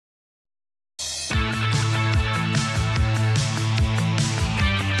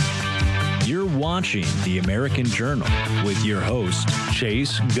watching The American Journal with your host,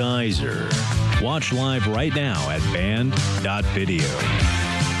 Chase Geyser. Watch live right now at band.video.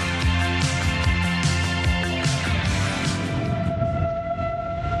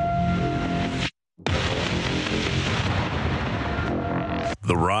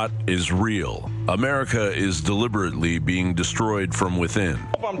 The rot is real. America is deliberately being destroyed from within. I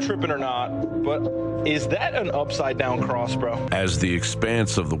don't know if I'm tripping or not, but is that an upside down cross, bro? As the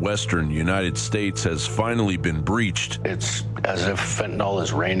expanse of the western United States has finally been breached, it's as if fentanyl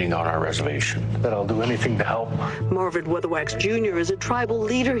is raining on our reservation. That I'll do anything to help. Marvin Weatherwax Jr. is a tribal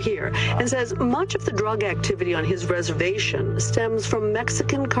leader here and says much of the drug activity on his reservation stems from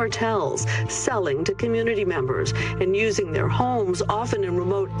Mexican cartels selling to community members and using their homes, often in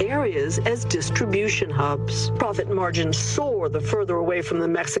remote areas, as distribution hubs. Profit margins soar the further away from the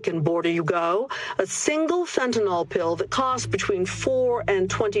Mexican border you go. A single fentanyl pill that costs between 4 and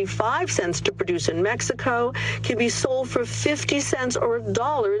 25 cents to produce in Mexico can be sold for 50 cents or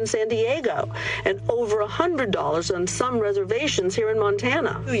 $1 in San Diego, and over $100 on some reservations here in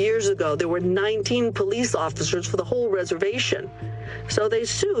Montana. 2 years ago, there were 19 police officers for the whole reservation. So they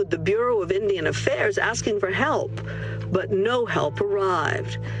sued the Bureau of Indian Affairs asking for help, but no help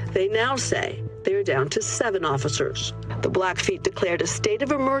arrived. They now say they're down to 7 officers. The Blackfeet declared a state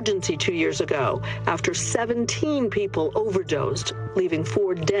of emergency 2 years ago after 17 people overdosed, leaving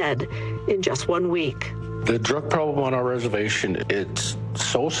 4 dead in just 1 week. The drug problem on our reservation, it's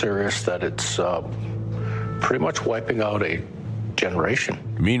so serious that it's pretty much wiping out a generation.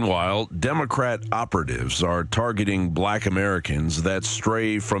 Meanwhile, Democrat operatives are targeting black Americans that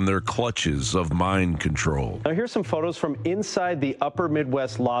stray from their clutches of mind control. Now here's some photos from inside the Upper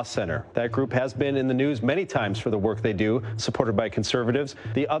Midwest Law Center. That group has been in the news many times for the work they do, supported by conservatives.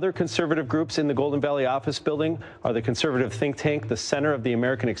 The other conservative groups in the Golden Valley office building are the conservative think tank, the Center of the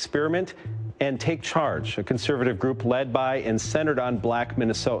American Experiment, and Take Charge, a conservative group led by and centered on black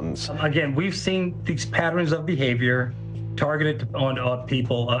Minnesotans. Again, we've seen these patterns of behavior targeted on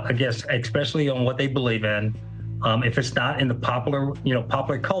people, I guess, especially on what they believe in. If it's not in the popular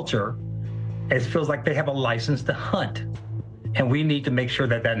culture, it feels like they have a license to hunt. And we need to make sure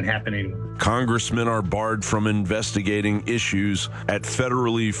that doesn't happen anymore. Congressmen are barred from investigating issues at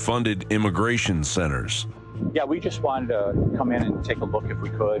federally funded immigration centers. Yeah, we just wanted to come in and take a look if we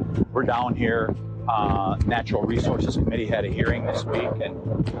could. We're down here. Natural Resources Committee had a hearing this week,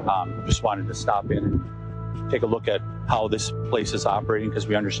 and just wanted to stop in and take a look at how this place is operating, because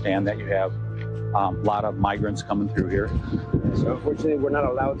we understand that you have a lot of migrants coming through here. So unfortunately, we're not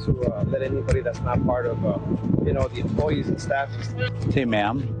allowed to let anybody that's not part of, the employees and staff. Hey,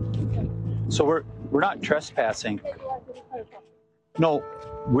 ma'am. So we're not trespassing. No,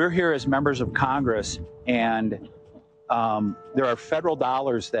 we're here as members of Congress, and there are federal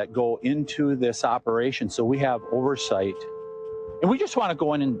dollars that go into this operation, so we have oversight. And we just want to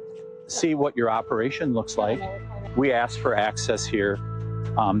go in and see what your operation looks like. We asked for access here.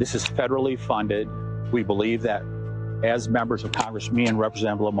 This is federally funded. We believe that as members of Congress, me and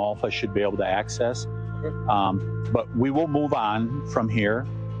Representative LaMalfa should be able to access. But we will move on from here.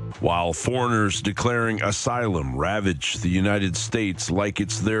 While foreigners declaring asylum ravage the United States like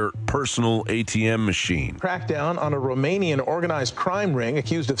it's their personal ATM machine. Crackdown on a Romanian organized crime ring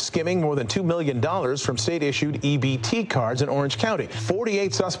accused of skimming more than $2 million from state-issued EBT cards in Orange County.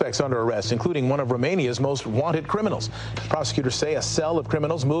 48 suspects under arrest, including one of Romania's most wanted criminals. Prosecutors say a cell of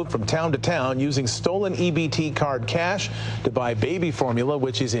criminals moved from town to town using stolen EBT card cash to buy baby formula,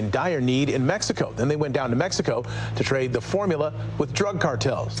 which is in dire need in Mexico. Then they went down to Mexico to trade the formula with drug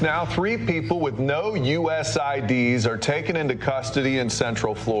cartels. Now, 3 people with no U.S. IDs are taken into custody in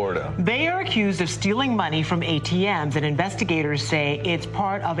Central Florida. They are accused of stealing money from ATMs, and investigators say it's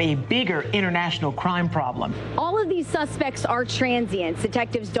part of a bigger international crime problem. All of these suspects are transients.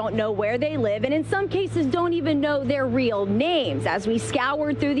 Detectives don't know where they live, and in some cases don't even know their real names. As we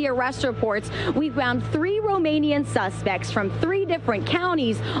scoured through the arrest reports, we found 3 Romanian suspects from 3 different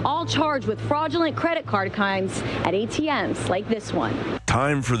counties, all charged with fraudulent credit card crimes at ATMs like this one.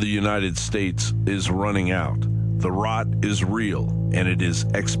 Time for the United States is running out. The rot is real, and it is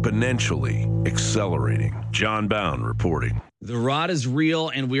exponentially accelerating. John Bound reporting. The rot is real,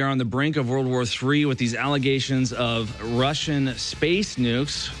 and we are on the brink of World War III with these allegations of Russian space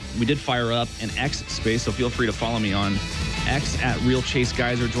nukes. We did fire up an X space, so feel free to follow me on X at Real Chase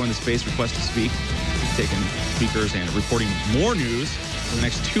Geyser. Join the space, request to speak. Taking speakers and reporting more news for the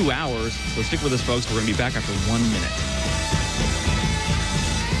next 2 hours. So stick with us, folks. We're going to be back after 1 minute.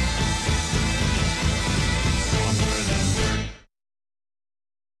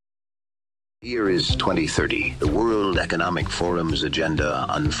 Here is 2030. The World Economic Forum's agenda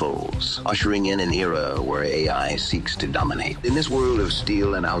unfolds, ushering in an era where AI seeks to dominate. In this world of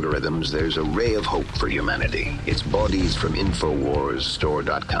steel and algorithms, there's a ray of hope for humanity. It's bodies from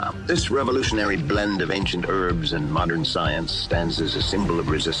InfoWarsStore.com. This revolutionary blend of ancient herbs and modern science stands as a symbol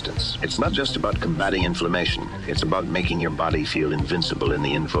of resistance. It's not just about combating inflammation. It's about making your body feel invincible in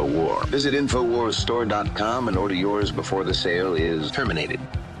the info war. Visit InfoWarsStore.com and order yours before the sale is terminated.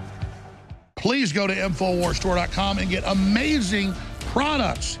 Please go to InfoWarsStore.com and get amazing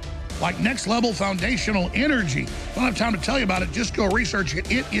products like Next Level Foundational Energy. Don't have time to tell you about it. Just go research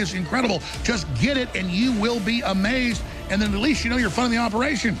it. It is incredible. Just get it and you will be amazed. And then at least you know you're funding the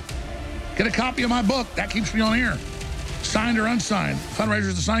operation. Get a copy of my book. That keeps me on air. Signed or unsigned. Fundraiser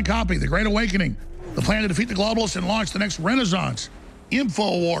is a signed copy. The Great Awakening. The plan to defeat the globalists and launch the next renaissance.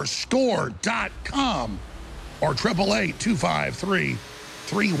 InfoWarsStore.com or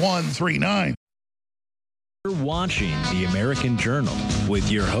 888-253-3139. You're watching The American Journal with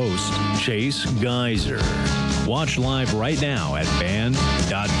your host, Chase Geyser. Watch live right now at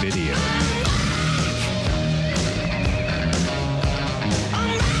band.video.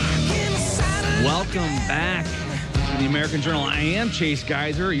 Welcome back to The American Journal. I am Chase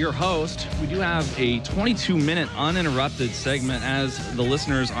Geyser, your host. We do have a 22-minute uninterrupted segment. As the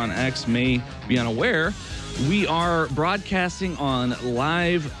listeners on X may be unaware, we are broadcasting on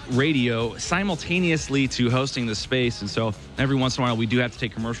live radio simultaneously to hosting the space. And so every once in a while, we do have to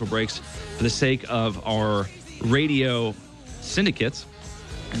take commercial breaks for the sake of our radio syndicates.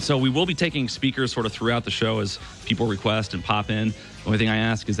 And so we will be taking speakers sort of throughout the show as people request and pop in. The only thing I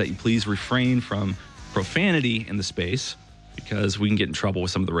ask is that you please refrain from profanity in the space, because we can get in trouble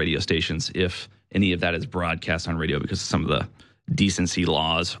with some of the radio stations if any of that is broadcast on radio because of some of the decency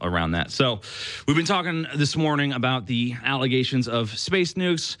laws around that. So we've been talking this morning about the allegations of space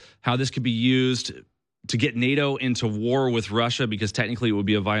nukes, how this could be used to get NATO into war with Russia, because technically it would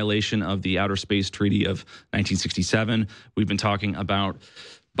be a violation of the Outer Space Treaty of 1967. We've been talking about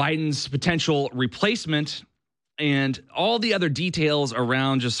Biden's potential replacement and all the other details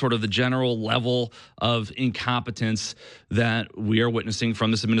around just sort of the general level of incompetence that we are witnessing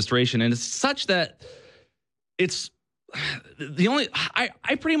from this administration. And it's such that it's the only, I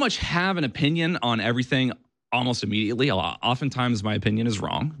pretty much have an opinion on everything almost immediately. Oftentimes my opinion is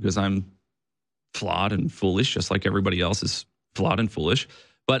wrong because I'm flawed and foolish, just like everybody else is flawed and foolish.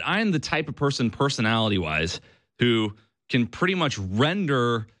 But I'm the type of person, personality-wise, who can pretty much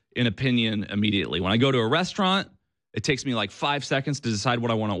render an opinion immediately. When I go to a restaurant, it takes me like 5 seconds to decide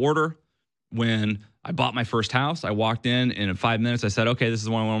what I want to order. When I bought my first house, I walked in, and in 5 minutes I said, okay, this is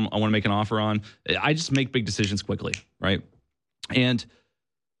the one I want to make an offer on. I just make big decisions quickly, right? And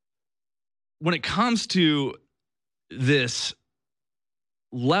when it comes to this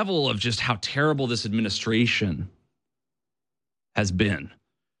level of just how terrible this administration has been,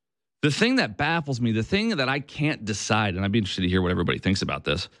 the thing that baffles me, the thing that I can't decide, and I'd be interested to hear what everybody thinks about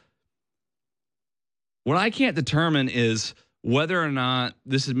this, what I can't determine is whether or not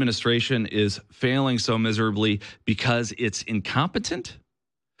this administration is failing so miserably because it's incompetent,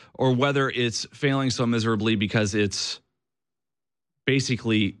 or whether it's failing so miserably because it's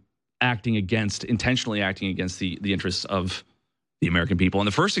basically intentionally acting against the interests of the American people. And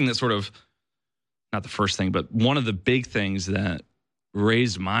the first thing that sort of, not the first thing, but one of the big things that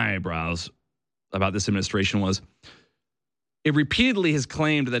raised my eyebrows about this administration was it repeatedly has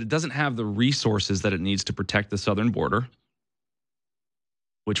claimed that it doesn't have the resources that it needs to protect the southern border,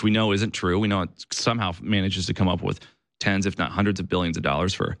 which we know isn't true. We know it somehow manages to come up with tens, if not hundreds of billions of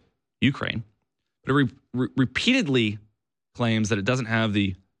dollars for Ukraine. But it repeatedly claims that it doesn't have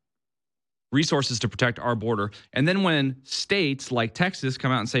the resources to protect our border. And then when states like Texas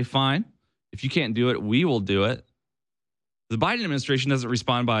come out and say, fine, if you can't do it, we will do it, the Biden administration doesn't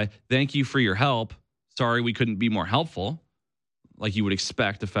respond by, thank you for your help. Sorry, we couldn't be more helpful, like you would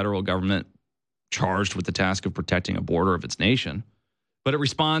expect a federal government charged with the task of protecting a border of its nation. But it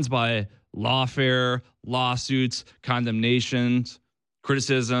responds by lawfare, lawsuits, condemnations,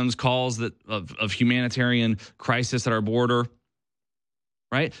 criticisms, calls of humanitarian crisis at our border,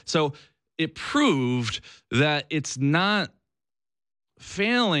 right? So it proved that it's not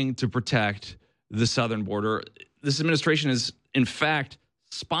failing to protect the southern border. This administration is, in fact,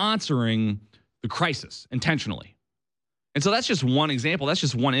 sponsoring the crisis intentionally. And so that's just one example. That's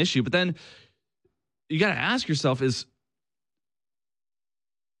just one issue. But then you got to ask yourself, is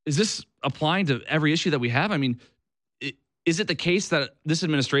this applying to every issue that we have? I mean, is it the case that this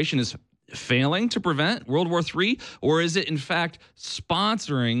administration is failing to prevent World War III? Or is it, in fact,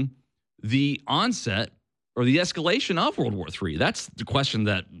 sponsoring the onset or the escalation of World War III? That's the question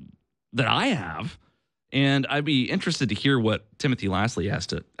that that I have. And I'd be interested to hear what Timothy Lastly has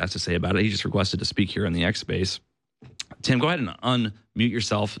to say about it. He just requested to speak here in the X Space. Tim, go ahead and unmute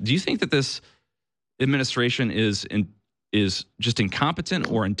yourself. Do you think that this administration is just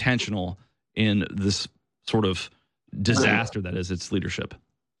incompetent or intentional in this sort of disaster that is its leadership?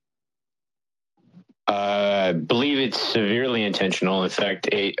 I believe it's severely intentional. In fact,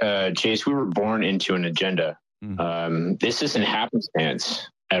 Chase, we were born into an agenda. This isn't happenstance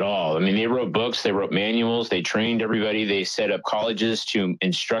at all. I mean, they wrote books, they wrote manuals, they trained everybody, they set up colleges to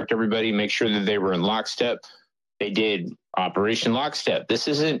instruct everybody, make sure that they were in lockstep. They did Operation Lockstep. This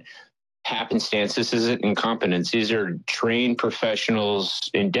isn't happenstance. This isn't incompetence. These are trained professionals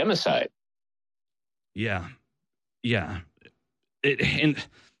in democide. Yeah. And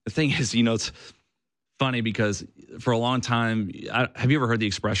the thing is, it's funny because for a long time, have you ever heard the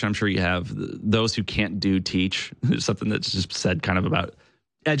expression? I'm sure you have. Those who can't do teach. There's something that's just said kind of about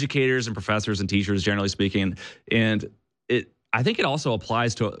educators and professors and teachers, generally speaking. And I think it also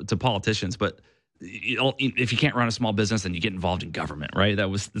applies to politicians. But if you can't run a small business, then you get involved in government, right?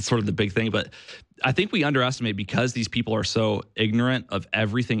 That's sort of the big thing. But I think we underestimate, because these people are so ignorant of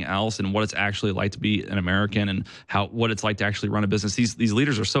everything else and what it's actually like to be an American and what it's like to actually run a business. These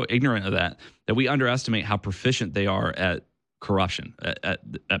leaders are so ignorant of that we underestimate how proficient they are at corruption,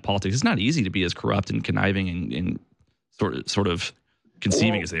 at politics. It's not easy to be as corrupt and conniving and sort of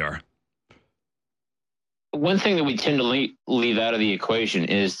conceiving as they are. One thing that we tend to leave out of the equation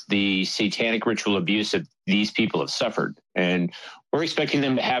is the satanic ritual abuse that these people have suffered. And we're expecting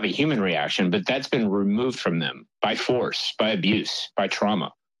them to have a human reaction, but that's been removed from them by force, by abuse, by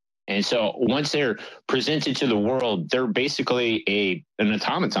trauma. And so once they're presented to the world, they're basically an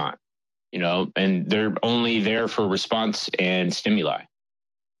automaton, and they're only there for response and stimuli.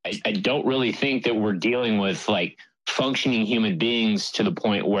 I don't really think that we're dealing with functioning human beings to the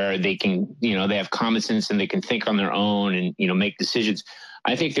point where they can, they have common sense and they can think on their own and, make decisions.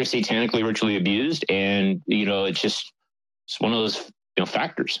 I think they're satanically ritually abused, and, it's one of those,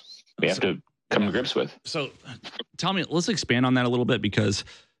 factors we have to come to grips with. So tell me, let's expand on that a little bit, because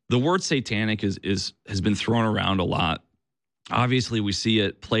the word satanic has been thrown around a lot. Obviously, we see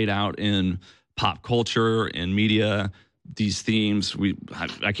it played out in pop culture, in media. These themes,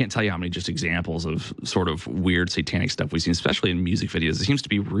 I can't tell you how many just examples of sort of weird satanic stuff we've seen, especially in music videos. It seems to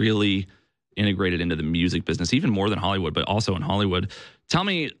be really integrated into the music business, even more than Hollywood, but also in Hollywood. Tell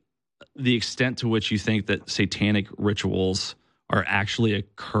me the extent to which you think that satanic rituals are actually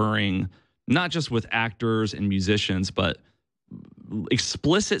occurring, not just with actors and musicians, but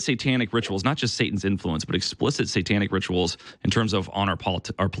explicit satanic rituals, not just Satan's influence, but explicit satanic rituals in terms of on our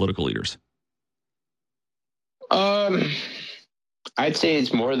political leaders. I'd say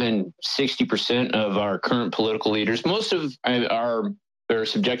it's more than 60% of our current political leaders. Most of are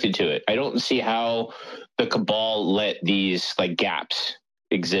subjected to it. I don't see how the cabal let these gaps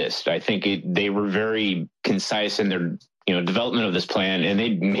exist. I think they were very concise in their development of this plan, and they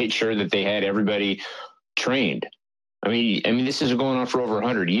made sure that they had everybody trained. I mean, this is going on for over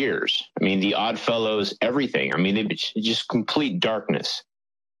 100 years. I mean, the Oddfellows, everything. I mean, it's just complete darkness.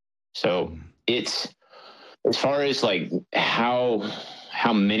 So it's, as far as how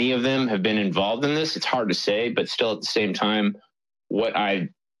many of them have been involved in this, it's hard to say, but still at the same time, what I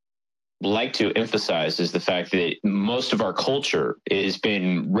like to emphasize is the fact that most of our culture has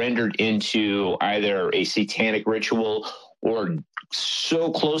been rendered into either a satanic ritual or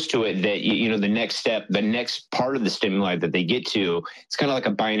so close to it that, the next step, the next part of the stimuli that they get to, it's kind of like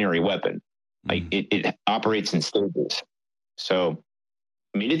a binary weapon. It operates in stages. So,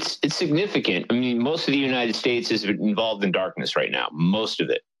 I mean, it's significant. I mean, most of the United States is involved in darkness right now, most of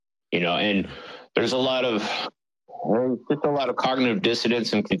it, and there's just a lot of cognitive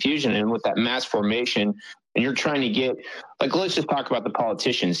dissonance and confusion. And with that mass formation, and you're trying to get, let's just talk about the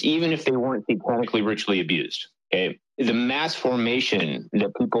politicians, even if they weren't satanically ritually abused. Okay. The mass formation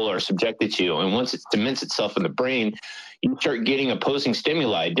that people are subjected to, and once it cements itself in the brain, you start getting opposing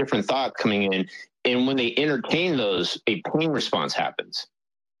stimuli, different thoughts coming in. And when they entertain those, a pain response happens.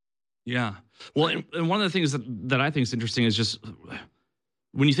 Yeah. Well, and one of the things that I think is interesting is just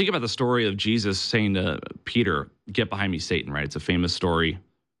when you think about the story of Jesus saying to Peter, "Get behind me, Satan," right? It's a famous story.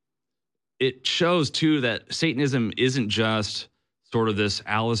 It shows, too, that Satanism isn't just sort of this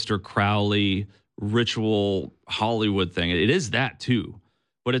Aleister Crowley ritual Hollywood thing. It is that, too.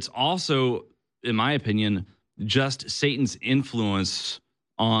 But it's also, in my opinion, just Satan's influence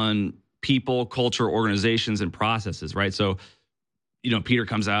on people, culture, organizations, and processes, right? So Peter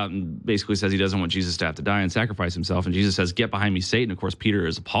comes out and basically says he doesn't want Jesus to have to die and sacrifice himself. And Jesus says, "Get behind me, Satan." Of course, Peter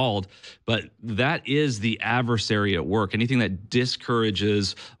is appalled. But that is the adversary at work. Anything that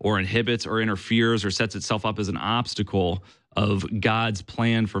discourages or inhibits or interferes or sets itself up as an obstacle of God's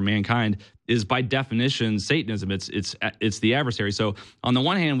plan for mankind is by definition Satanism. It's the adversary. So on the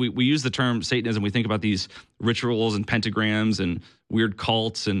one hand, we use the term Satanism. We think about these rituals and pentagrams and weird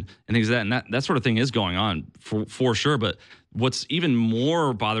cults and things like that. And that sort of thing is going on for sure. But what's even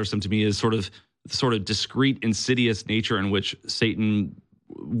more bothersome to me is sort of discreet, insidious nature in which Satan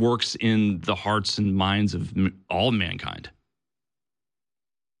works in the hearts and minds of all mankind.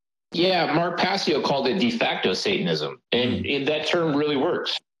 Yeah, Mark Passio called it de facto Satanism, and that term really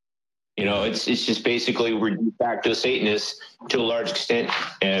works. It's just basically we're de facto Satanists to a large extent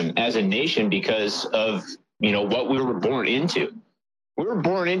as a nation because of, what we were born into. We were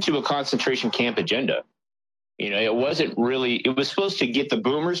born into a concentration camp agenda. It wasn't really, it was supposed to get the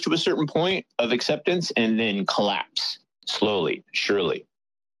boomers to a certain point of acceptance and then collapse slowly, surely.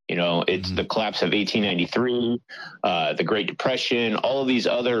 It's the collapse of 1893, the Great Depression, all of these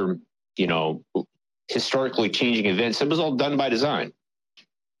other, historically changing events. It was all done by design.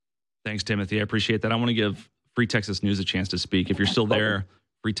 Thanks, Timothy. I appreciate that. I want to give Free Texas News a chance to speak. If you're still there,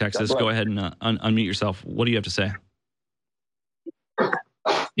 Free Texas, go ahead and unmute yourself. What do you have to say?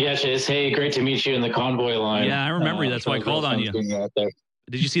 Yeah, Chase. Hey, great to meet you in the convoy line. Yeah, I remember you. That's why I called on you.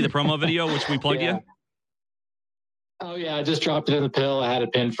 Did you see the promo video, which we plugged you? Oh, yeah. I just dropped it in the pill. I had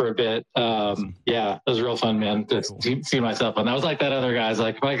it pinned for a bit. Yeah, it was real fun, man, to see myself on. I was like that other guy's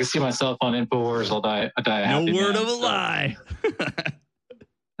like, if I can see myself on InfoWars, I'll die happy. No word of a lie.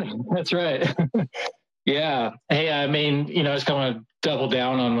 That's right. Yeah. Hey, I mean, I just want to double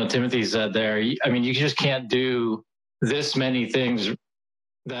down on what Timothy said there. I mean, you just can't do this many things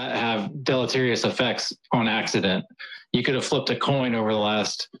that have deleterious effects on accident. You could have flipped a coin over the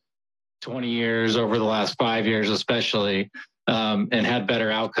last 20 years, over the last 5 years especially, and had better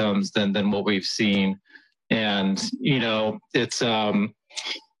outcomes than what we've seen. And,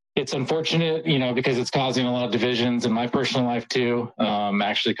 it's unfortunate, because it's causing a lot of divisions in my personal life too.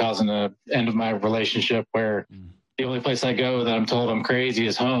 Actually causing the end of my relationship where the only place I go that I'm told I'm crazy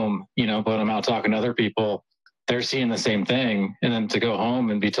is home, but I'm out talking to other people. They're seeing the same thing. And then to go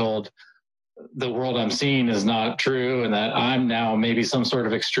home and be told the world I'm seeing is not true and that I'm now maybe some sort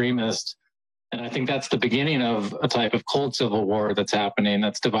of extremist. And I think that's the beginning of a type of cold civil war that's happening,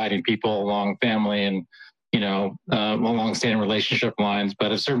 that's dividing people along family and, long-standing relationship lines. But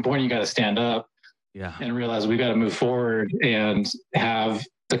at a certain point, you got to stand up and realize we got to move forward and have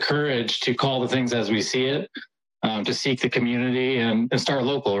the courage to call the things as we see it, to seek the community and start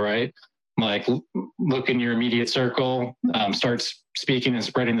local, right? Like look in your immediate circle, start speaking and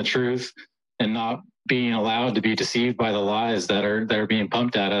spreading the truth and not being allowed to be deceived by the lies that are being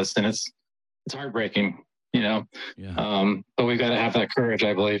pumped at us. And it's heartbreaking, but we've got to have that courage,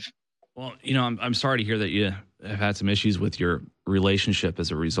 I believe. Well, I'm sorry to hear that you have had some issues with your relationship as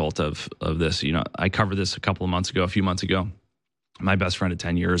a result of this. I covered this a few months ago. My best friend of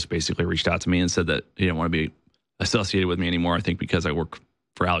 10 years basically reached out to me and said that he didn't want to be associated with me anymore, I think because I work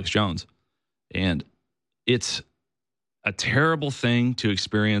for Alex Jones. And it's a terrible thing to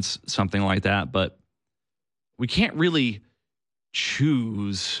experience something like that, but we can't really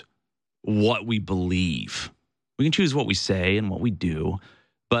choose what we believe. We can choose what we say and what we do,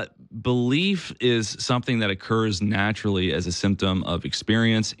 but belief is something that occurs naturally as a symptom of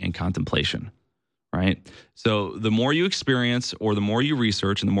experience and contemplation, right? So the more you experience or the more you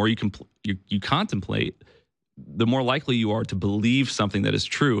research and the more you contemplate, the more likely you are to believe something that is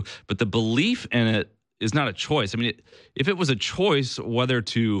true. But the belief in it is not a choice. I mean, if it was a choice whether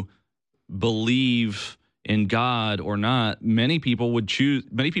to believe in God or not, many people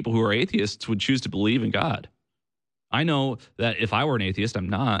who are atheists would choose to believe in God. I know that if I were an atheist, I'm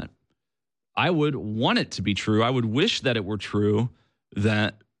not. I would want it to be true. I would wish that it were true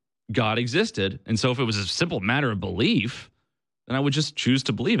that God existed. And so if it was a simple matter of belief, then I would just choose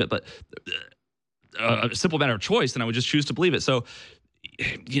to believe it. But a simple matter of choice, then I would just choose to believe it. So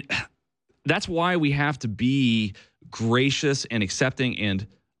that's why we have to be gracious and accepting and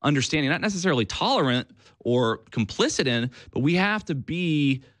understanding, not necessarily tolerant or complicit in, but we have to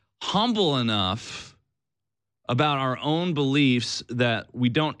be humble enough about our own beliefs that we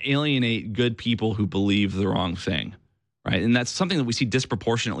don't alienate good people who believe the wrong thing, right? And that's something that we see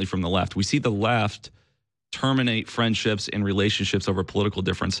disproportionately from the left. We see the left terminate friendships and relationships over political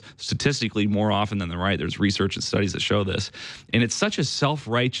difference statistically more often than the right. There's research and studies that show this. And it's such a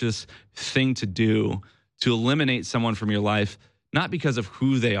self-righteous thing to do to eliminate someone from your life, not because of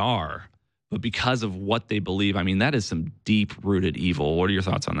who they are, but because of what they believe. I mean, that is some deep-rooted evil. What are your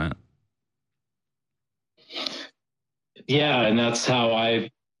thoughts on that? Yeah, and that's how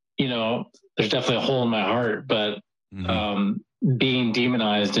there's definitely a hole in my heart, but being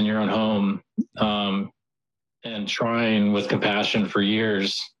demonized in your own home and trying with compassion for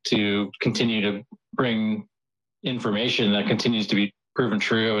years to continue to bring information that continues to be proven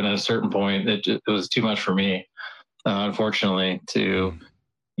true, and at a certain point it was too much for me, unfortunately, to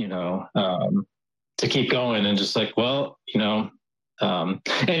keep going and just like,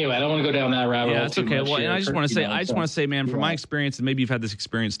 anyway, I don't want to go down that rabbit hole. Yeah, that's okay. Well, and I just want to say, man, from my experience, and maybe you've had this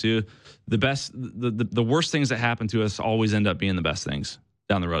experience too, the worst things that happen to us always end up being the best things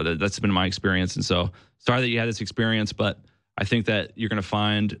down the road. That's been my experience. And so sorry that you had this experience, but I think that you're going to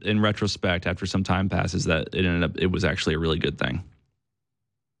find in retrospect, after some time passes, that it was actually a really good thing.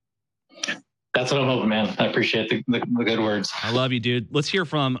 That's what I'm hoping, man. I appreciate the good words. I love you, dude. Let's hear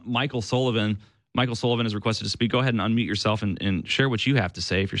from Michael Sullivan. Michael Sullivan has requested to speak. Go ahead and unmute yourself and share what you have to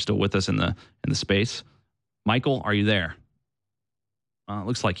say if you're still with us in the space. Michael, are you there?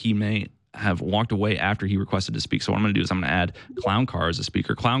 Looks like he may have walked away after he requested to speak. So what I'm going to do is I'm going to add Clown Car as a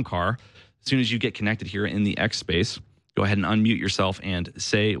speaker. Clown Car, as soon as you get connected here in the X space, go ahead and unmute yourself and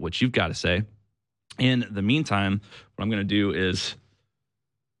say what you've got to say. In the meantime, what I'm going to do is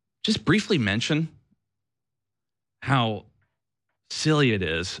just briefly mention how silly it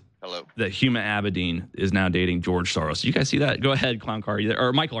is that Huma Abedin is now dating George Soros. You guys see that? Go ahead, Clown Car. Are you there?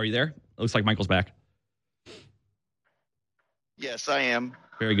 Or Michael, are you there? It looks like Michael's back. Yes, I am.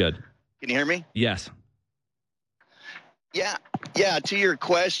 Very good. Can you hear me? Yes. Yeah, to your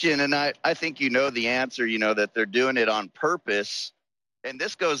question, and I think you know the answer, that they're doing it on purpose. And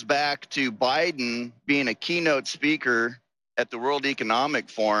this goes back to Biden being a keynote speaker at the World Economic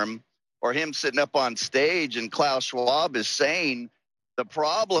Forum, or him sitting up on stage and Klaus Schwab is saying the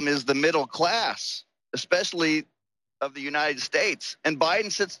problem is the middle class, especially of the United States. And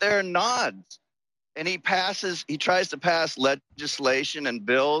Biden sits there and nods. And he tries to pass legislation and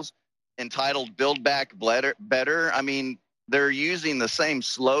bills entitled Build Back Better. I mean, they're using the same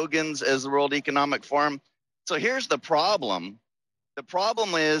slogans as the World Economic Forum. So here's the problem. The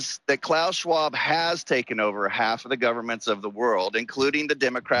problem is that Klaus Schwab has taken over half of the governments of the world, including the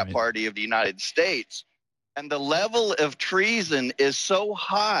Democrat Party of the United States. And the level of treason is so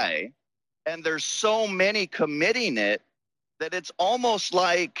high, and there's so many committing it, that it's almost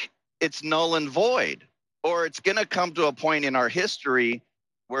like it's null and void, or it's going to come to a point in our history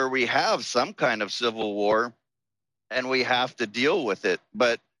where we have some kind of civil war and we have to deal with it.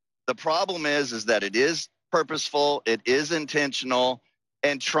 But the problem is that it is purposeful, it is intentional,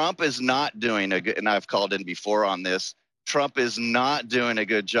 and Trump is not doing a good, and I've called in before on this, Trump is not doing a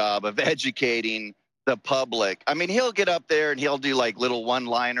good job of educating the public. I mean, he'll get up there and he'll do like little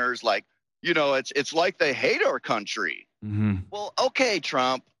one-liners like, it's like they hate our country. Mm-hmm. Well, okay,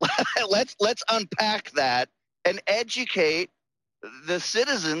 Trump, let's unpack that and educate the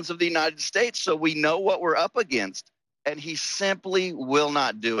citizens of the United States so we know what we're up against. And he simply will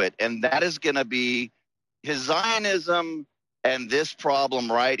not do it. And that is going to be his Zionism and this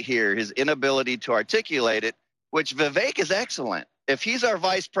problem right here, his inability to articulate it, which Vivek is excellent. If he's our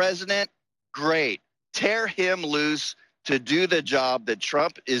vice president, great. Tear him loose to do the job that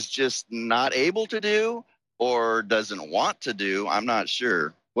Trump is just not able to do or doesn't want to do. I'm not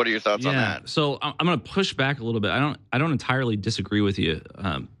sure. What are your thoughts on that? So I'm going to push back a little bit. I don't entirely disagree with you.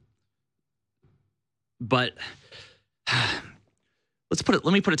 But let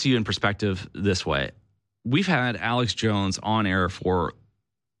me put it to you in perspective this way. We've had Alex Jones on air for,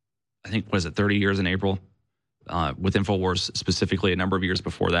 I think, 30 years in April, with InfoWars specifically, a number of years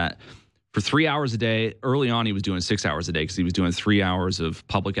before that. For 3 hours a day. Early on, he was doing 6 hours a day because he was doing 3 hours of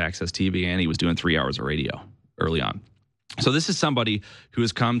public access TV and he was doing 3 hours of radio early on. So this is somebody who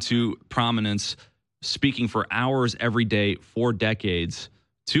has come to prominence speaking for hours every day for decades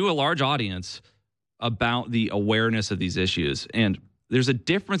to a large audience about the awareness of these issues. And there's a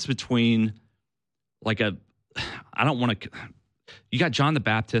difference between you got John the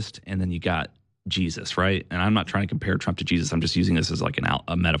Baptist and then you got Jesus, right? And I'm not trying to compare Trump to Jesus. I'm just using this as like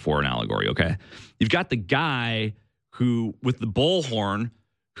a metaphor, an allegory, okay? You've got the guy who, with the bullhorn,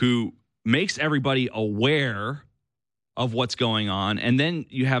 who makes everybody aware of what's going on. And then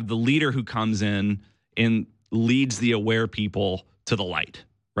you have the leader who comes in and leads the aware people to the light,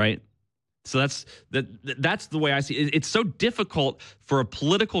 right? So that's the way I see it. It's so difficult for a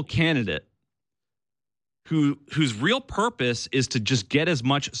political candidate whose real purpose is to just get as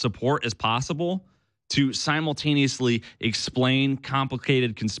much support as possible to simultaneously explain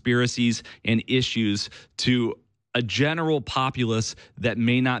complicated conspiracies and issues to a general populace that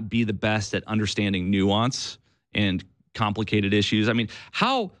may not be the best at understanding nuance and complicated issues. I mean,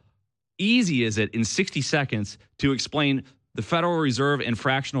 how easy is it in 60 seconds to explain the Federal Reserve and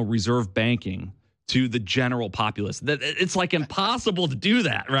fractional reserve banking to the general populace? That it's like impossible to do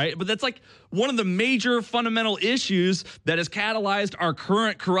that, right? But that's like one of the major fundamental issues that has catalyzed our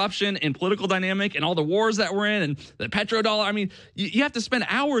current corruption and political dynamic and all the wars that we're in and the petrodollar. I mean, you have to spend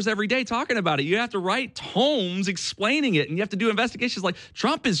hours every day talking about it. You have to write tomes explaining it, and you have to do investigations. Like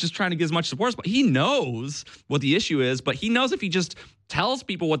Trump is just trying to get as much support, but he knows what the issue is. But he knows if he just tells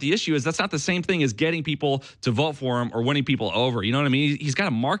people what the issue is, that's not the same thing as getting people to vote for him or winning people over. You know what I mean? He's got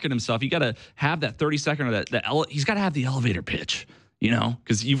to market himself. You got to have that 30-second or he's got to have the elevator pitch, you know,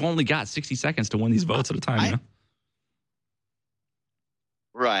 because you've only got 60 seconds to win these votes at a time. You know?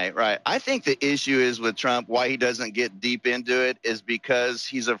 Right. I think the issue is with Trump, why he doesn't get deep into it is because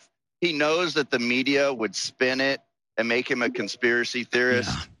he knows that the media would spin it and make him a conspiracy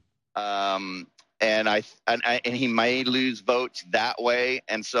theorist. Yeah. And he may lose votes that way.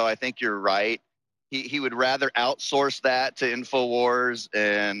 And so I think you're right. He would rather outsource that to InfoWars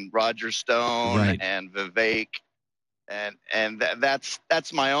and Roger Stone and Vivek. And that's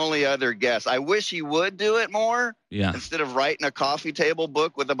my only other guess. I wish he would do it more instead of writing a coffee table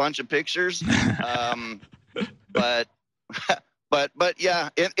book with a bunch of pictures. But yeah,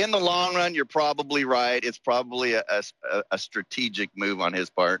 in the long run, you're probably right. It's probably a strategic move on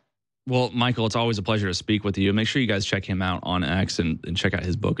his part. Well, Michael, it's always a pleasure to speak with you. Make sure you guys check him out on X and check out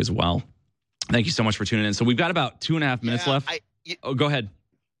his book as well. Thank you so much for tuning in. So we've got about 2.5 minutes left. Go ahead.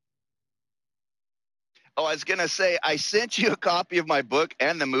 Oh, I was going to say, I sent you a copy of my book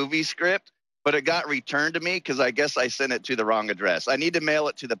and the movie script, but it got returned to me because I guess I sent it to the wrong address. I need to mail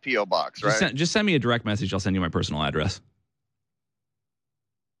it to the P.O. box, right? Just send me a direct message. I'll send you my personal address.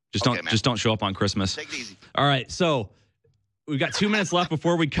 Just don't show up on Christmas. Take it easy. All right, so we've got 2 minutes left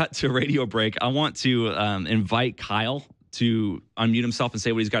before we cut to a radio break. I want to invite Kyle to unmute himself and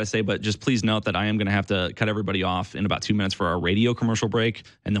say what he's got to say, but just please note that I am going to have to cut everybody off in about 2 minutes for our radio commercial break,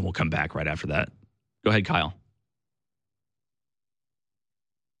 and then we'll come back right after that. Go ahead, Kyle.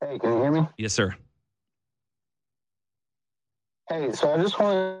 Hey, can you hear me? Yes, sir. Hey, so I just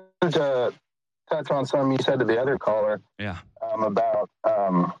wanted to touch on something you said to the other caller. Yeah. About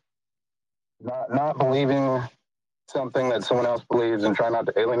not believing something that someone else believes and try not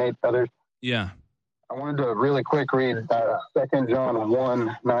to alienate others. Yeah. I wanted to really quick read 2 John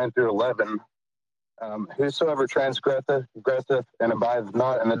 1, 9 through 11. Whosoever transgresseth and abideth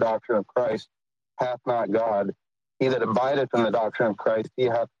not in the doctrine of Christ hath not God. He that abideth in the doctrine of Christ, he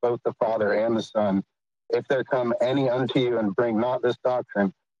hath both the Father and the Son. If there come any unto you and bring not this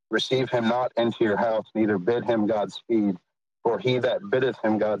doctrine, receive him not into your house, neither bid him Godspeed. For he that biddeth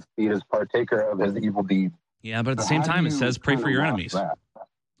him Godspeed is partaker of his evil deeds. Yeah, but at the same time, it says pray for your enemies.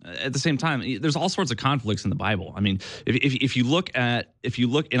 At the same time, there's all sorts of conflicts in the Bible. I mean, if you look, and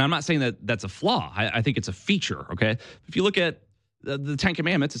I'm not saying that that's a flaw. I think it's a feature. Okay, if you look at the Ten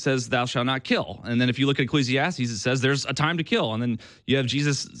Commandments, it says thou shalt not kill, and then if you look at Ecclesiastes, it says there's a time to kill, and then you have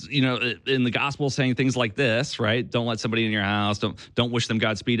Jesus, in the gospel saying things like this, right? Don't let somebody in your house. Don't wish them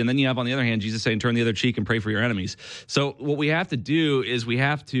Godspeed. And then you have on the other hand Jesus saying turn the other cheek and pray for your enemies. So what we have to do is we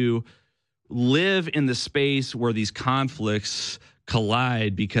have to live in the space where these conflicts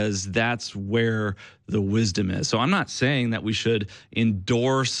collide, because that's where the wisdom is. So I'm not saying that we should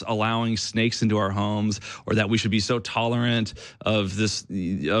endorse allowing snakes into our homes, or that we should be so tolerant of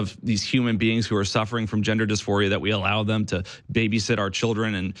these human beings who are suffering from gender dysphoria that we allow them to babysit our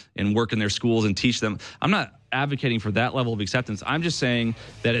children and work in their schools and teach them. I'm not advocating for that level of acceptance. I'm just saying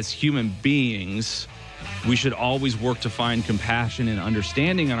that as human beings, we should always work to find compassion and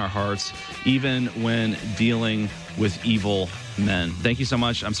understanding in our hearts, even when dealing with evil men. Thank you so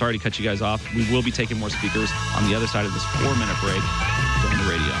much. I'm sorry to cut you guys off. We will be taking more speakers on the other side of this 4-minute break on the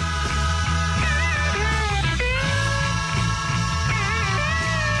radio.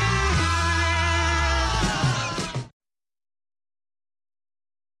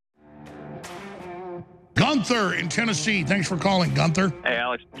 Gunther in Tennessee. Thanks for calling, Gunther. Hey,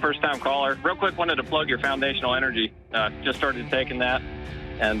 Alex, first-time caller. Real quick, wanted to plug your Foundational Energy. Just started taking that,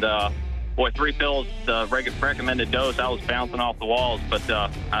 and boy, 3 pills, the recommended dose, I was bouncing off the walls. But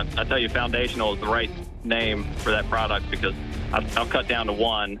I tell you, Foundational is the right name for that product, because I'll cut down to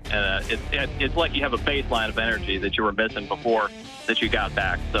 1, and it's like you have a baseline of energy that you were missing before that you got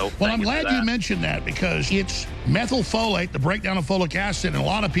back. So, well, I'm glad you mentioned that, because it's methylfolate, the breakdown of folic acid, and a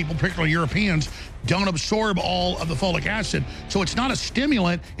lot of people, particularly Europeans, don't absorb all of the folic acid. So it's not a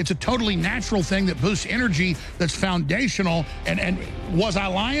stimulant. It's a totally natural thing that boosts energy, that's foundational. And was I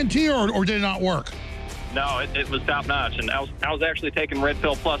lying to you, or did it not work? No, it was top notch, and I was actually taking Red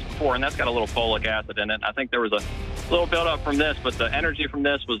Pill Plus before, and that's got a little folic acid in it. I think there was a little buildup from this, but the energy from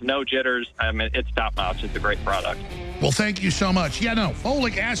this was no jitters. I mean, it's top notch. It's a great product. Well, thank you so much. Yeah, no,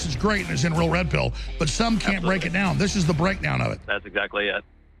 folic acid's great and it's in Real Red Pill, but some can't break it down. This is the breakdown of it. That's exactly it.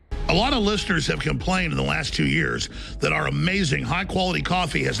 A lot of listeners have complained in the last 2 years that our amazing high-quality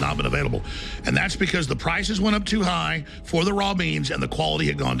coffee has not been available. And that's because the prices went up too high for the raw beans and the quality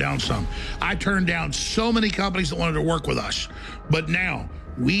had gone down some. I turned down so many companies that wanted to work with us. But now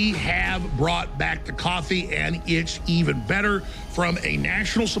we have brought back the coffee, and it's even better from a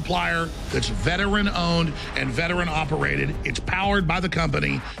national supplier that's veteran-owned and veteran-operated. It's powered by the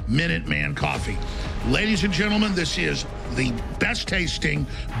company Minuteman Coffee. Ladies and gentlemen, this is the best-tasting,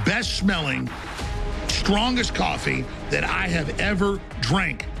 best-smelling, strongest coffee that I have ever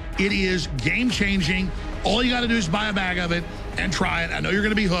drank. It is game-changing. All you got to do is buy a bag of it and try it. I know you're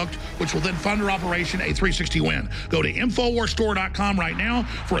going to be hooked, which will then fund our Operation A360 Win. Go to InfoWarsStore.com right now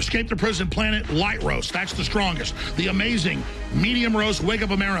for Escape the Prison Planet Light Roast. That's the strongest. The amazing Medium Roast Wake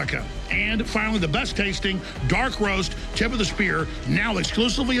Up America. And finally, the best tasting Dark Roast Tip of the Spear, now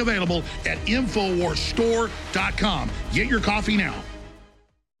exclusively available at InfoWarsStore.com. Get your coffee now.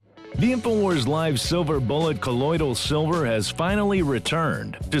 The InfoWars Live Silver Bullet Colloidal Silver has finally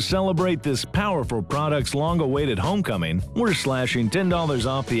returned. To celebrate this powerful product's long-awaited homecoming, we're slashing $10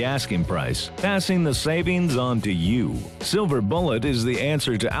 off the asking price, passing the savings on to you. Silver Bullet is the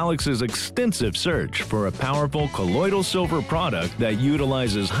answer to Alex's extensive search for a powerful colloidal silver product that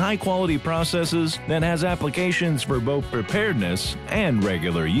utilizes high-quality processes that has applications for both preparedness and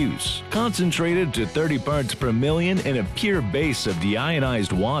regular use. Concentrated to 30 parts per million in a pure base of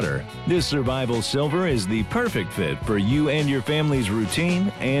deionized water, this survival silver is the perfect fit for you and your family's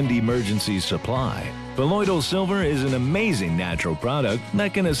routine and emergency supply. Colloidal silver is an amazing natural product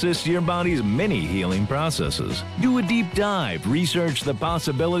that can assist your body's many healing processes. Do a deep dive, research the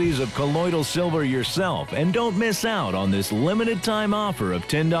possibilities of colloidal silver yourself, and don't miss out on this limited time offer of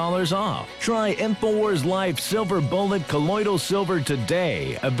 $10 off. Try InfoWars Live Silver Bullet Colloidal Silver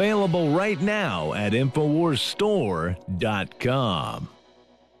today, available right now at InfoWarsStore.com.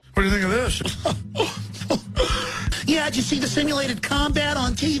 What do you think of this? Yeah, did you see the simulated combat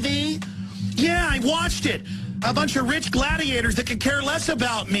on TV? Yeah, I watched it. A bunch of rich gladiators that could care less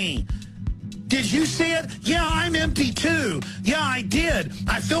about me. Did you see it? Yeah, I'm empty too. Yeah, I did.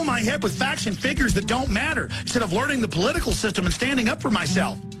 I fill my head with facts and figures that don't matter instead of learning the political system and standing up for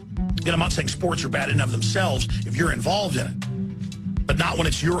myself. And I'm not saying sports are bad in and of themselves if you're involved in it, but not when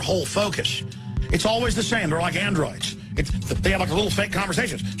it's your whole focus. It's always the same. They're like androids. They have like a little fake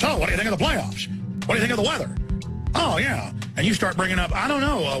conversations. So, what do you think of the playoffs? What do you think of the weather? Oh, yeah. And you start bringing up, I don't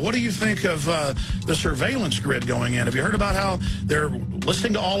know, what do you think of the surveillance grid going in? Have you heard about how they're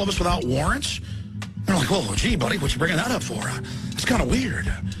listening to all of us without warrants? They're like, well, gee, buddy, what you bringing that up for? It's kind of weird.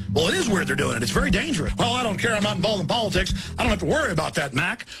 Well, it is weird they're doing it. It's very dangerous. Well, I don't care. I'm not involved in politics. I don't have to worry about that,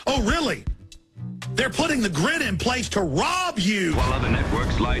 Mac. Oh, really? They're putting the grid in place to rob you. While other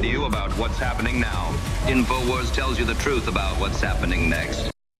networks lie to you about what's happening now, InfoWars tells you the truth about what's happening next.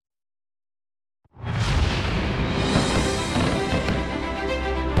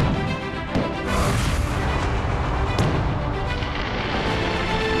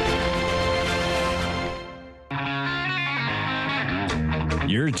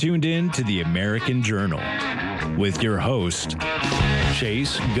 You're tuned in to the American Journal with your host,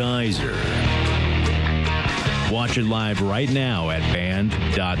 Chase Geyser. Watch it live right now at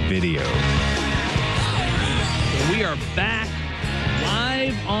band.video. We are back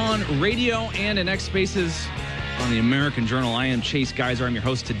live on radio and in X Spaces on the American Journal. I am Chase Geyser. I'm your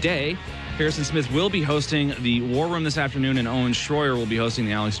host today. Harrison Smith will be hosting the War Room this afternoon, and Owen Schroyer will be hosting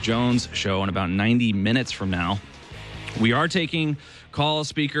the Alex Jones Show in about 90 minutes from now. We are taking call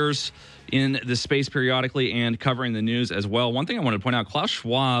speakers in the space periodically and covering the news as well. One thing I want to point out, Klaus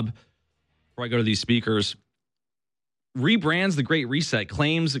Schwab, before I go to these speakers, rebrands the Great Reset,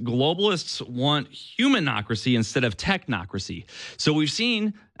 claims globalists want humanocracy instead of technocracy. So we've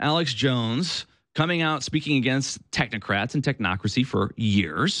seen Alex Jones coming out speaking against technocrats and technocracy for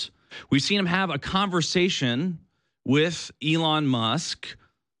years. We've seen him have a conversation with Elon Musk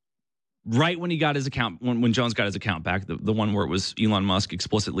right when he got his account, when Jones got his account back, the one where it was Elon Musk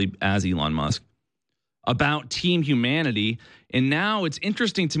explicitly as Elon Musk, about Team Humanity. And now it's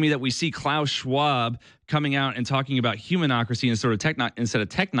interesting to me that we see Klaus Schwab coming out and talking about humanocracy instead of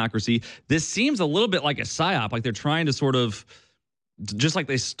technocracy. This seems a little bit like a psyop, like they're trying to sort of, just like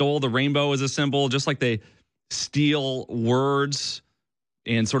they stole the rainbow as a symbol, just like they steal words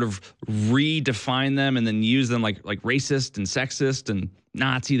and sort of redefine them and then use them like racist and sexist and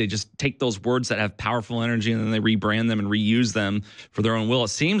Nazi. They just take those words that have powerful energy and then they rebrand them and reuse them for their own will. It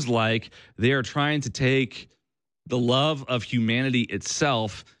seems like they are trying to take the love of humanity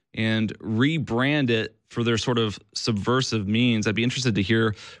itself and rebrand it for their sort of subversive means. I'd be interested to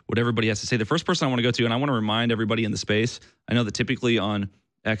hear what everybody has to say. The first person I want to go to, and I want to remind everybody in the space, I know that typically on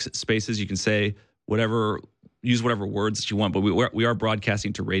X Spaces you can say use whatever words that you want, but we are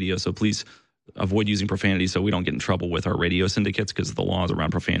broadcasting to radio, so please avoid using profanity so we don't get in trouble with our radio syndicates, because the laws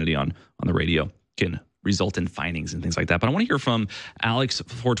around profanity on the radio can result in findings and things like that. But I want to hear from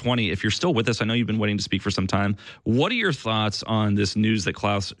Alex420. If you're still with us, I know you've been waiting to speak for some time. What are your thoughts on this news that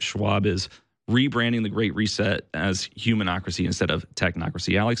Klaus Schwab is rebranding the Great Reset as humanocracy instead of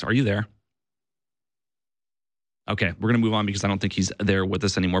technocracy? Alex, are you there? Okay, we're going to move on because I don't think he's there with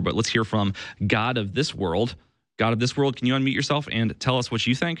us anymore. But let's hear from God of This World. God of This World, can you unmute yourself and tell us what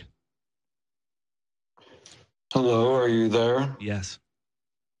you think? Hello, are you there? Yes.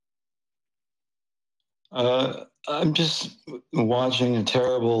 I'm just watching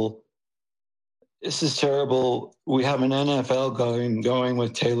this is terrible. We have an NFL going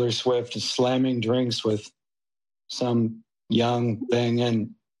with Taylor Swift slamming drinks with some young thing and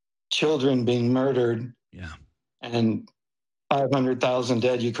children being murdered. Yeah. And 500,000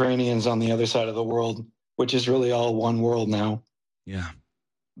 dead Ukrainians on the other side of the world, which is really all one world now. Yeah.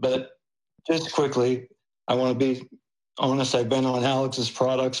 But just quickly, I want to be honest. I've been on Alex's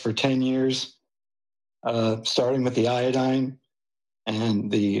products for 10 years, starting with the iodine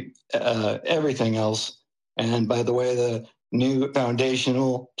and the everything else. And by the way, the new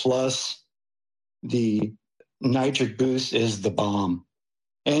Foundational Plus, the Nitric Boost is the bomb.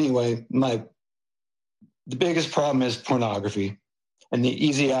 Anyway, the biggest problem is pornography and the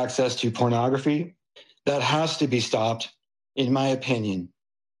easy access to pornography. That has to be stopped, in my opinion.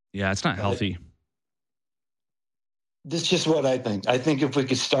 Yeah, it's not healthy. This is just what I think. I think if we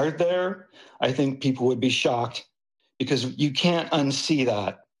could start there, I think people would be shocked, because you can't unsee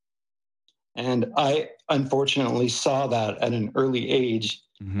that. And I unfortunately saw that at an early age,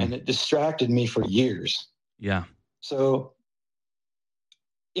 and it distracted me for years. Yeah. So,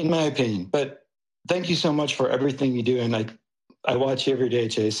 in my opinion, but thank you so much for everything you do. And I watch you every day,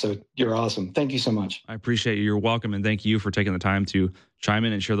 Chase, so you're awesome. Thank you so much. I appreciate you. You're welcome, and thank you for taking the time to chime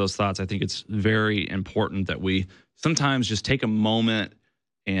in and share those thoughts. I think it's very important that we sometimes just take a moment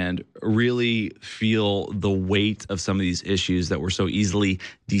and really feel the weight of some of these issues that we're so easily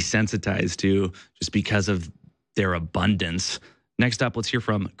desensitized to just because of their abundance. Next up, let's hear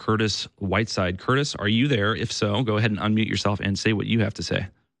from Curtis Whiteside. Curtis, are you there? If so, go ahead and unmute yourself and say what you have to say.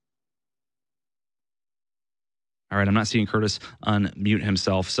 All right, I'm not seeing Curtis unmute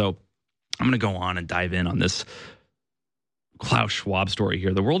himself, so I'm going to go on and dive in on this Klaus Schwab story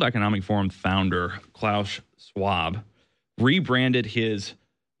here. The World Economic Forum founder, Klaus Schwab, rebranded his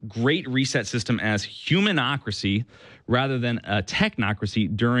Great Reset system as humanocracy rather than a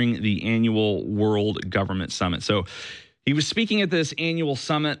technocracy during the annual World Government Summit. So he was speaking at this annual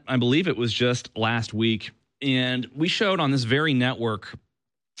summit, I believe it was just last week, and we showed on this very network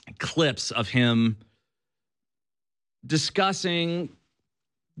clips of him discussing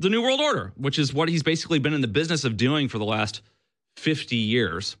the New World Order, which is what he's basically been in the business of doing for the last 50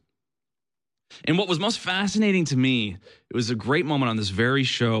 years. And what was most fascinating to me, it was a great moment on this very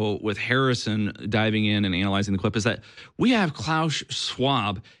show with Harrison diving in and analyzing the clip, is that we have Klaus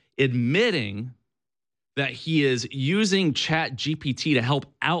Schwab admitting that he is using ChatGPT to help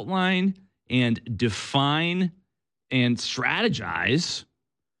outline and define and strategize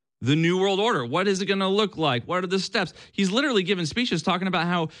the New World Order. What is it going to look like? What are the steps? He's literally given speeches talking about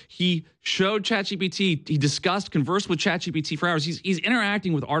how he showed ChatGPT, he conversed with ChatGPT for hours. He's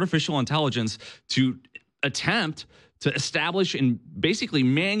interacting with artificial intelligence to attempt to establish and basically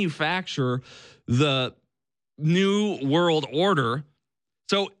manufacture the New World Order.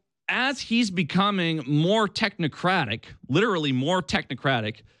 So as he's becoming more technocratic, literally more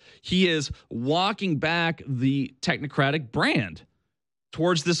technocratic, he is walking back the technocratic brand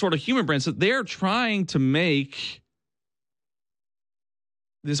towards this sort of human brand. So they're trying to make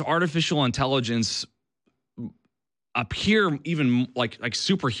this artificial intelligence appear even like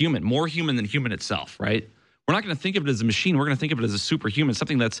superhuman, more human than human itself, right? We're not going to think of it as a machine. We're going to think of it as a superhuman,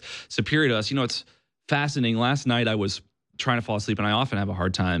 something that's superior to us. You know, it's fascinating. Last night I was trying to fall asleep, and I often have a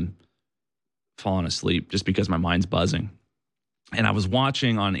hard time falling asleep just because my mind's buzzing. And I was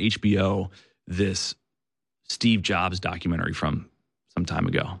watching on HBO this Steve Jobs documentary from some time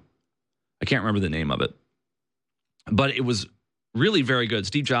ago. I can't remember the name of it, but it was really very good.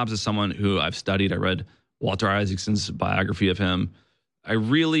 Steve Jobs is someone who I've studied. I read Walter Isaacson's biography of him. I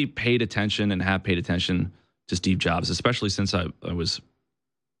really paid attention and have paid attention to Steve Jobs, especially since I was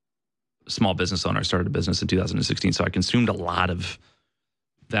a small business owner. I started a business in 2016, so I consumed a lot of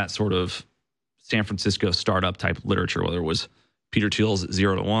that sort of San Francisco startup type literature, whether it was Peter Thiel's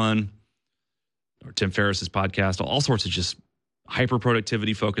 0 to 1 or Tim Ferriss's podcast, all sorts of just hyper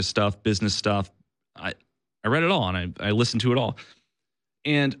productivity focused stuff, business stuff. I read it all and I listened to it all.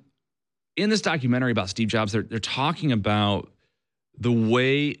 And in this documentary about Steve Jobs, they're talking about the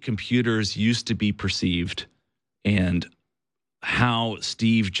way computers used to be perceived and how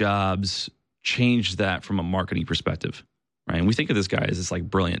Steve Jobs changed that from a marketing perspective, right? And we think of this guy as this like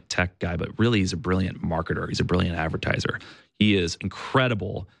brilliant tech guy, but really he's a brilliant marketer. He's a brilliant advertiser. He is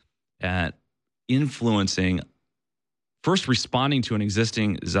incredible at influencing, first responding to an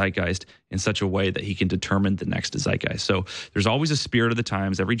existing zeitgeist in such a way that he can determine the next zeitgeist. So there's always a spirit of the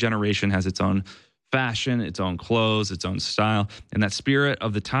times. Every generation has its own fashion, its own clothes, its own style. And that spirit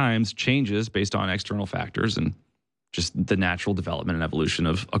of the times changes based on external factors and just the natural development and evolution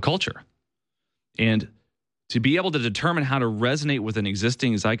of a culture. And to be able to determine how to resonate with an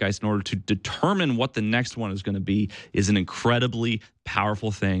existing zeitgeist in order to determine what the next one is going to be is an incredibly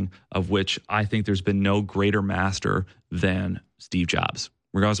powerful thing, of which I think there's been no greater master than Steve Jobs,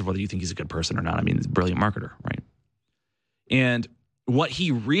 regardless of whether you think he's a good person or not. I mean, he's a brilliant marketer, right? And what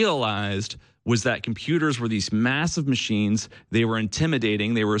he realized was that computers were these massive machines. They were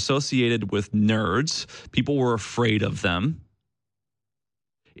intimidating. They were associated with nerds. People were afraid of them.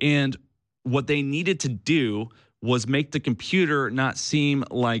 And what they needed to do was make the computer not seem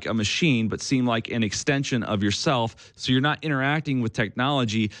like a machine, but seem like an extension of yourself. So you're not interacting with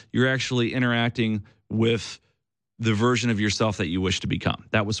technology. You're actually interacting with the version of yourself that you wish to become.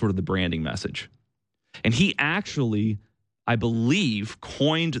 That was sort of the branding message. And he actually, I believe,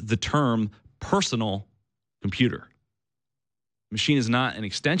 coined the term personal computer. Machine is not an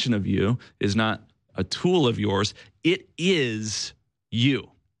extension of you, is not a tool of yours. It is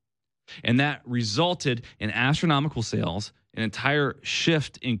you. And that resulted in astronomical sales, an entire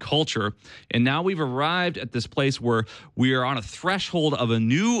shift in culture. And now we've arrived at this place where we are on a threshold of a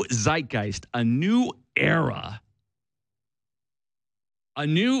new zeitgeist, a new era, a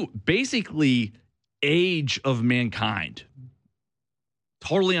new, basically, age of mankind.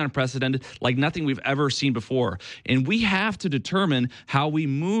 Totally unprecedented, like nothing we've ever seen before. And we have to determine how we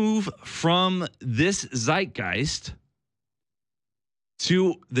move from this zeitgeist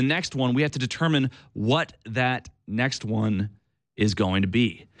to the next one. We have to determine what that next one is going to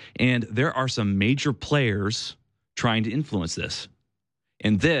be. And there are some major players trying to influence this.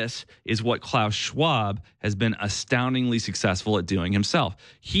 And this is what Klaus Schwab has been astoundingly successful at doing himself.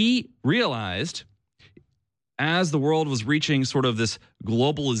 He realized, as the world was reaching sort of this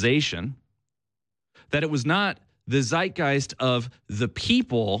globalization, that it was not the zeitgeist of the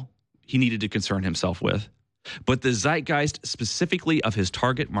people he needed to concern himself with, but the zeitgeist specifically of his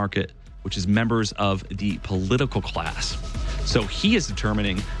target market, which is members of the political class. So he is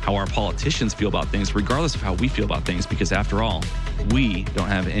determining how our politicians feel about things, regardless of how we feel about things, because after all, we don't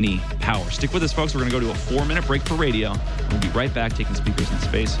have any power. Stick with us, folks. We're going to go to a 4-minute break for radio. We'll be right back, taking speakers in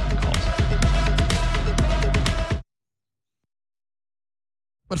space and calls.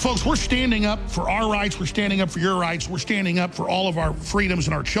 But folks, we're standing up for our rights. We're standing up for your rights. We're standing up for all of our freedoms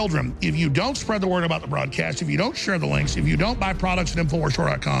and our children. If you don't spread the word about the broadcast, if you don't share the links, if you don't buy products at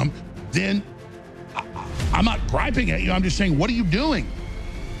InfoWarsStore.com, then I'm not griping at you. I'm just saying, what are you doing?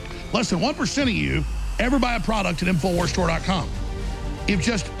 Less than 1% of you ever buy a product at InfoWarsStore.com. If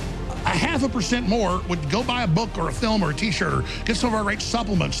just 0.5% more would go buy a book or a film or a t-shirt or get some of our great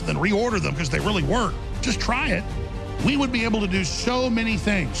supplements and then reorder them because they really work, just try it. We would be able to do so many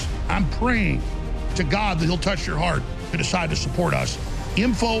things. I'm praying to God that he'll touch your heart to decide to support us.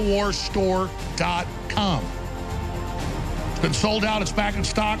 InfoWarsStore.com. It's been sold out. It's back in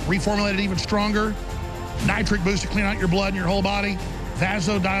stock, reformulated even stronger. Nitric boost to clean out your blood and your whole body.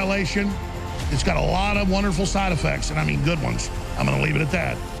 Vasodilation. It's got a lot of wonderful side effects, and I mean good ones. I'm going to leave it at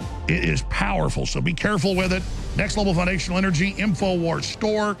that. It is powerful, so be careful with it. Next Level Foundational Energy,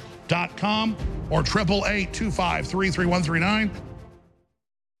 InfoWarsStore.com or 888-253-3139.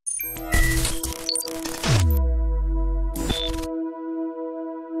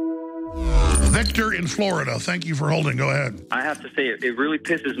 Victor in Florida, thank you for holding. Go ahead. I have to say, it really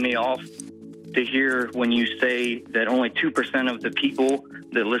pisses me off to hear when you say that only 2% of the people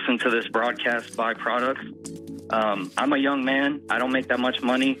that listen to this broadcast buy products. I'm a young man. I don't make that much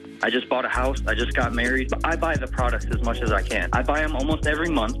money. I just bought a house. I just got married. I buy the products as much as I can. I buy them almost every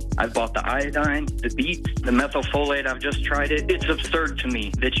month. I've bought the iodine, the beets, the methylfolate. I've just tried it. It's absurd to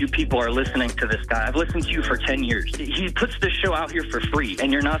me that you people are listening to this guy. I've listened to you for 10 years. He puts this show out here for free,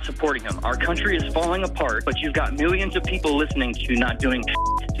 and you're not supporting him. Our country is falling apart, but you've got millions of people listening to you not doing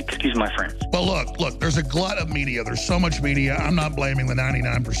excuse my friends. Well, look, there's a glut of media. There's so much media. I'm not blaming the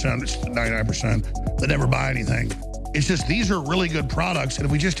 99%, it's the 99% that never buy anything. It's just these are really good products, and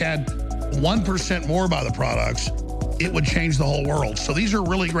if we just had 1% more by the products, it would change the whole world. So these are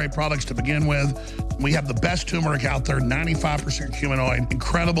really great products to begin with. We have the best turmeric out there, 95% curcuminoid,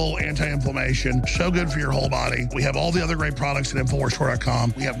 incredible anti-inflammation, so good for your whole body. We have all the other great products at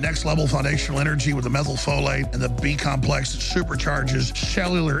InfoWarsStore.com. We have Next Level Foundational Energy with the methylfolate and the B complex that supercharges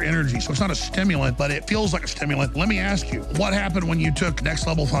cellular energy. So it's not a stimulant, but it feels like a stimulant. Let me ask you, what happened when you took Next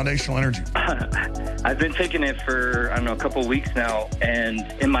Level Foundational Energy? I've been taking it for, I don't know, a couple of weeks now, and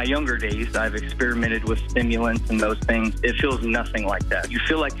in my younger days, I've experimented with stimulants and those things. It feels nothing like that. You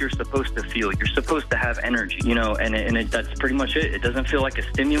feel like you're supposed to feel it. You're supposed to have energy, you know, and that's pretty much it. It doesn't feel like a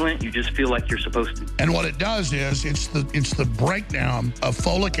stimulant. You just feel like you're supposed to. And what it does is it's the breakdown of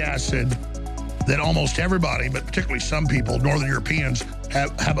folic acid that almost everybody, but particularly some people, Northern Europeans,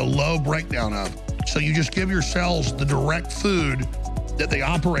 have a low breakdown of. So you just give your cells the direct food that they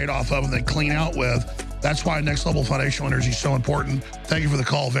operate off of and they clean out with. That's why Next Level Foundational Energy is so important. Thank you for the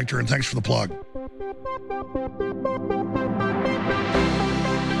call, Victor, and thanks for the plug.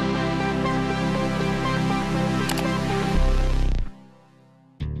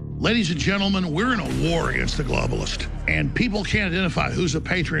 Ladies and gentlemen, we're in a war against the globalist, and people can't identify who's a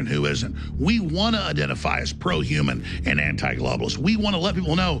patriot and who isn't. We want to identify as pro-human and anti-globalist. We want to let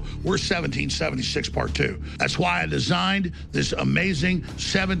people know we're 1776 Part 2. That's why I designed this amazing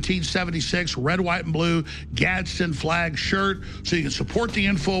 1776 red, white, and blue Gadsden flag shirt so you can support the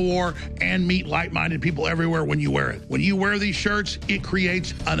InfoWar and meet like-minded people everywhere when you wear it. When you wear these shirts, it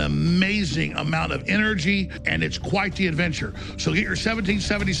creates an amazing amount of energy, and it's quite the adventure. So get your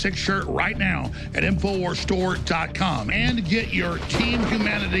 1776 shirt right now at InfoWarsStore.com and get your Team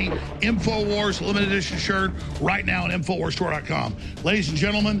Humanity InfoWars limited edition shirt right now at InfoWarsStore.com. Ladies and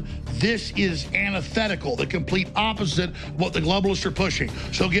gentlemen, this is antithetical, the complete opposite of what the globalists are pushing.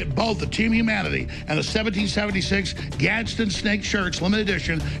 So get both the Team Humanity and the 1776 Gadsden Snake shirts limited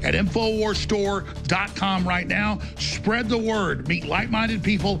edition at InfoWarsStore.com right now. Spread the word, meet like-minded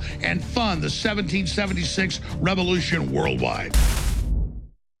people, and fund the 1776 revolution worldwide.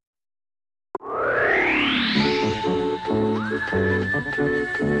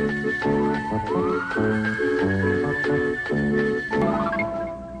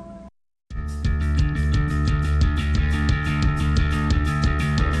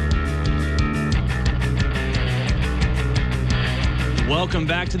 Welcome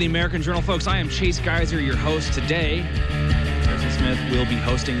back to the American Journal, folks. I am Chase Geiser, your host today. Harrison Smith will be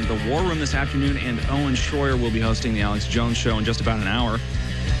hosting the War Room this afternoon, and Owen Schroyer will be hosting the Alex Jones Show in just about an hour.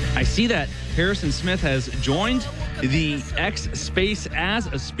 I see that Harrison Smith has joined the X Space as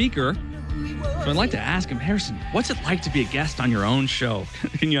a speaker. So I'd like to ask him, Harrison, what's it like to be a guest on your own show?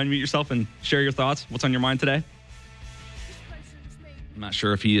 Can you unmute yourself and share your thoughts? What's on your mind today? I'm not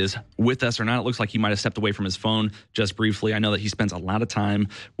sure if he is with us or not. It looks like he might have stepped away from his phone just briefly. I know that he spends a lot of time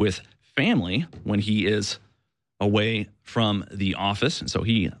with family when he is away from the office. And so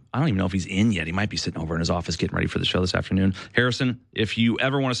I don't even know if he's in yet. He might be sitting over in his office getting ready for the show this afternoon. Harrison, if you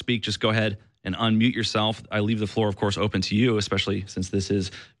ever want to speak, just go ahead and unmute yourself. I leave the floor, of course, open to you, especially since this is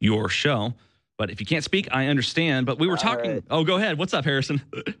your show. But if you can't speak, I understand. But we were talking. Right. Oh, go ahead. What's up, Harrison?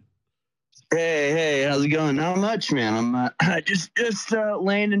 Hey, how's it going? Not much, man. I'm just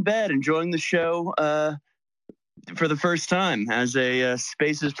laying in bed, enjoying the show for the first time as a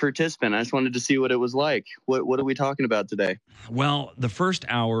Spaces participant. I just wanted to see what it was like. What are we talking about today? Well, the first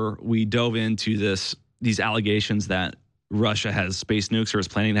hour, we dove into these allegations that Russia has space nukes or is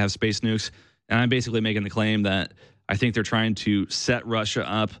planning to have space nukes. And I'm basically making the claim that I think they're trying to set Russia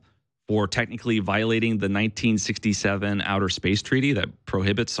up for technically violating the 1967 Outer Space Treaty that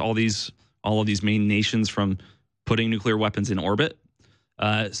prohibits all of these main nations from putting nuclear weapons in orbit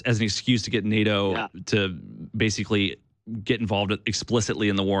as an excuse to get NATO to basically get involved explicitly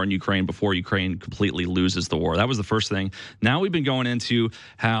in the war in Ukraine before Ukraine completely loses the war. That was the first thing. Now we've been going into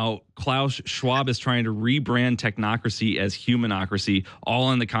how Klaus Schwab is trying to rebrand technocracy as humanocracy,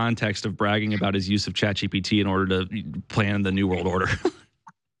 all in the context of bragging about his use of ChatGPT in order to plan the New World Order.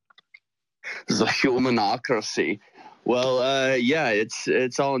 The humanocracy. Well, yeah,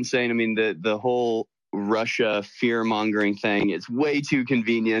 it's all insane. I mean, the whole Russia fear-mongering thing. It's way too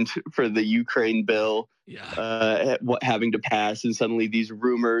convenient for the Ukraine bill having to pass, and suddenly these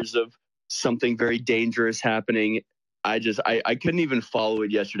rumors of something very dangerous happening. I couldn't even follow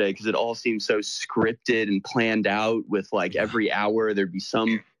it yesterday because it all seemed so scripted and planned out with like every hour there'd be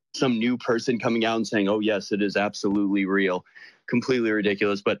some new person coming out and saying, oh, yes, it is absolutely real. Completely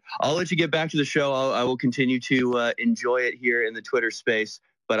ridiculous. But I'll let you get back to the show. I will continue to enjoy it here in the Twitter space.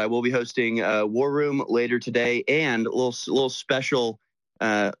 But I will be hosting War Room later today, and a little special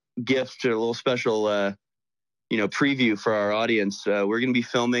gift, or a little special preview for our audience. We're going to be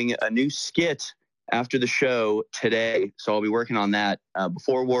filming a new skit after the show today, so I'll be working on that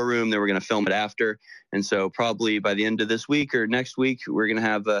before War Room. Then we're going to film it after, and so probably by the end of this week or next week, we're going to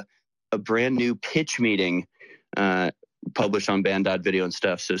have a brand new pitch meeting published on Band.video and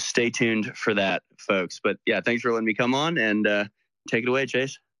stuff. So stay tuned for that, folks. But yeah, thanks for letting me come on, and take it away,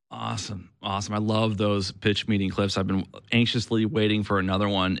 Chase. Awesome. I love those pitch meeting clips. I've been anxiously waiting for another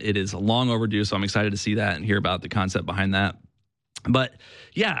one. It is long overdue, so I'm excited to see that and hear about the concept behind that. But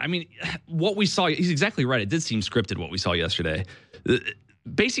yeah, I mean, what we saw, he's exactly right. It did seem scripted, what we saw yesterday.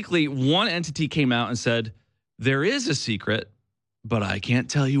 Basically, one entity came out and said, there is a secret, but I can't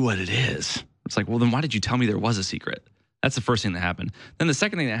tell you what it is. It's like, well, then why did you tell me there was a secret? That's the first thing that happened. Then the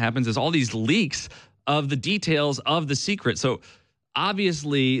second thing that happens is all these leaks of the details of the secret. So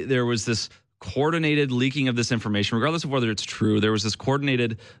obviously there was this coordinated leaking of this information, regardless of whether it's true. There was this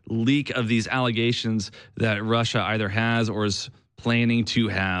coordinated leak of these allegations that Russia either has or is planning to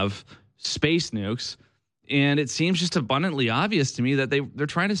have space nukes. And it seems just abundantly obvious to me that they're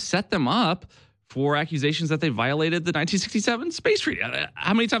trying to set them up for accusations that they violated the 1967 space treaty.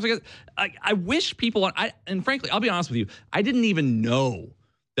 How many times I wish people, and frankly, I'll be honest with you, I didn't even know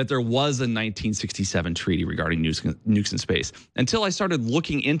that there was a 1967 treaty regarding nukes in space until I started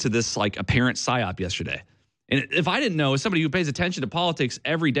looking into this like apparent psyop yesterday. And if I didn't know, as somebody who pays attention to politics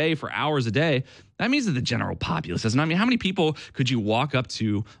every day for hours a day, that means that the general populace doesn't. I mean, how many people could you walk up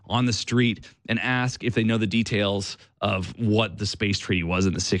to on the street and ask if they know the details of what the space treaty was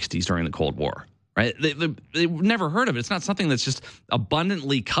in the 60s during the Cold War? Right? They've never heard of it. It's not something that's just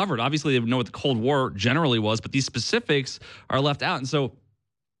abundantly covered. Obviously, they would know what the Cold War generally was, but these specifics are left out. And so,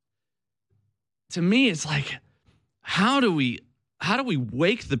 to me, it's like, how do we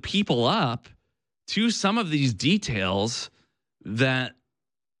wake the people up to some of these details that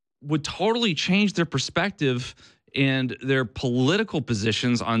would totally change their perspective and their political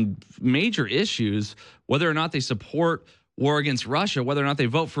positions on major issues, whether or not they support war against Russia, whether or not they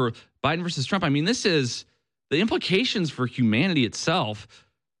vote for Biden versus Trump. I mean, the implications for humanity itself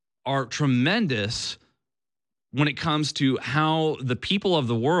are tremendous when it comes to how the people of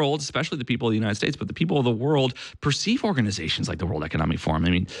the world, especially the people of the United States, but the people of the world perceive organizations like the World Economic Forum. I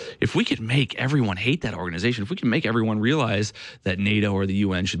mean, if we could make everyone hate that organization, if we can make everyone realize that NATO or the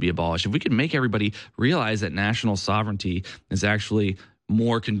UN should be abolished, if we could make everybody realize that national sovereignty is actually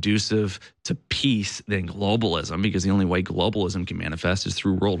more conducive to peace than globalism, because the only way globalism can manifest is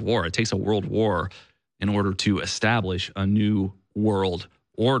through world war. It takes a world war in order to establish a new world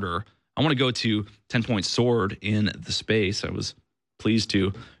order. I want to go to 10 Point Sword in the space. I was pleased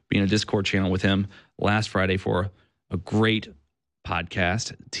to be in a Discord channel with him last Friday for a great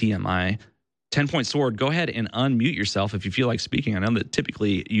podcast, TMI. 10 Point Sword, go ahead and unmute yourself if you feel like speaking. I know that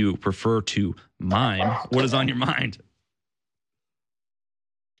typically you prefer to mime. What is on your mind?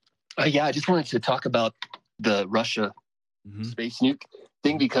 Yeah, I just wanted to talk about the Russia space nuke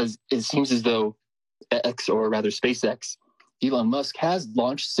thing, because it seems as though SpaceX, Elon Musk has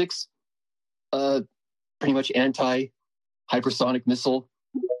launched 6 pretty much anti-hypersonic missile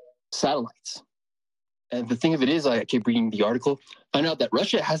satellites. And the thing of it is, I keep reading the article, find out that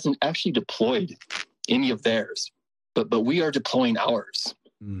Russia hasn't actually deployed any of theirs, but we are deploying ours.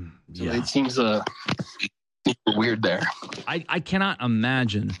 So it seems weird there. I cannot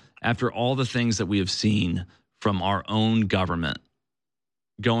imagine, after all the things that we have seen from our own government,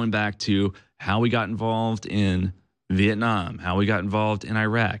 going back to how we got involved in Vietnam, how we got involved in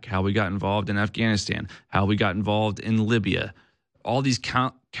Iraq, how we got involved in Afghanistan, how we got involved in Libya, all these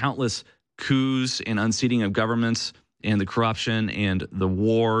countless coups and unseating of governments and the corruption and the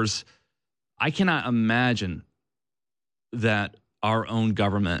wars. I cannot imagine that our own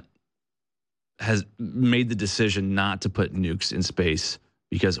government has made the decision not to put nukes in space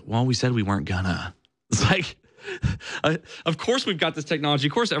because, well, we said we weren't gonna. It's like, of course we've got this technology.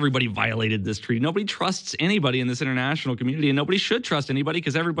 Of course everybody violated this treaty. Nobody trusts anybody in this international community, and nobody should trust anybody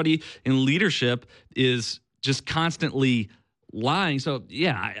because everybody in leadership is just constantly lying. So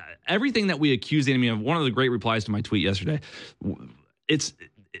yeah, everything that we accuse the enemy of, one of the great replies to my tweet yesterday,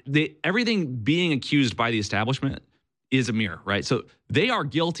 everything being accused by the establishment is a mirror, right? So they are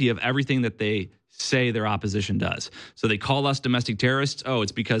guilty of everything that they say their opposition does. So they call us domestic terrorists. Oh,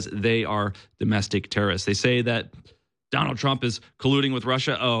 it's because they are domestic terrorists. They say that Donald Trump is colluding with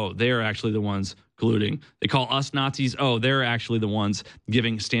Russia. Oh, they're actually the ones colluding. They call us Nazis. Oh, they're actually the ones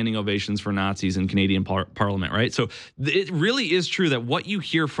giving standing ovations for Nazis in Canadian Parliament, right? So it really is true that what you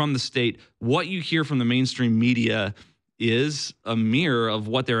hear from the state, what you hear from the mainstream media is a mirror of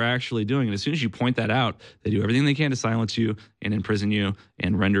what they're actually doing. And as soon as you point that out, they do everything they can to silence you and imprison you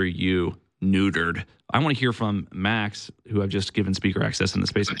and render you neutered. I want to hear from Max, who I've just given speaker access in the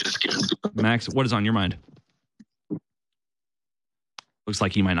space. Max, what is on your mind? Looks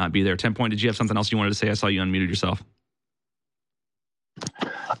like he might not be there. 10 Point, did you have something else you wanted to say? I saw you unmuted yourself.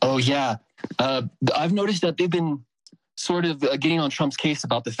 Oh, yeah. I've noticed that they've been sort of getting on Trump's case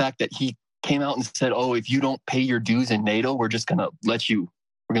about the fact that he came out and said, oh, if you don't pay your dues in NATO, we're just going to we're going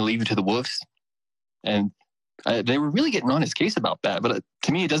to leave you to the wolves. And they were really getting on his case about that. But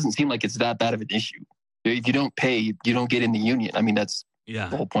to me, it doesn't seem like it's that bad of an issue. If you don't pay, you don't get in the union. I mean, that's the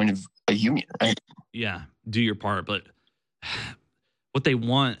whole point of a union, right? Yeah, do your part. But what they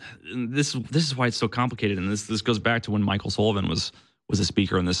want, and this is why it's so complicated. And this goes back to when Michael Sullivan was a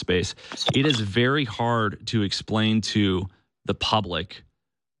speaker in this space. It is very hard to explain to the public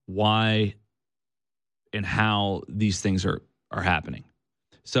why and how these things are happening.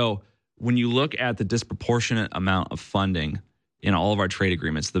 So when you look at the disproportionate amount of funding in all of our trade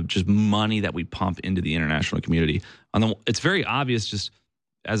agreements, the just money that we pump into the international community, it's very obvious just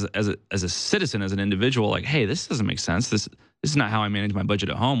as a citizen, as an individual, like, hey, this doesn't make sense. This is not how I manage my budget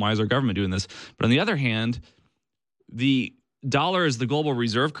at home. Why is our government doing this? But on the other hand, the dollar as the global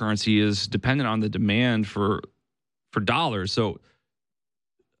reserve currency is dependent on the demand for dollars. So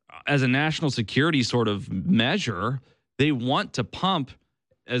as a national security sort of measure, they want to pump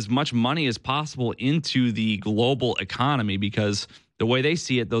as much money as possible into the global economy because the way they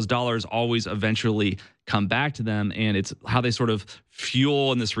see it, those dollars always eventually come back to them. And it's how they sort of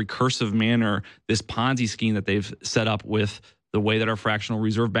fuel in this recursive manner this Ponzi scheme that they've set up with the way that our fractional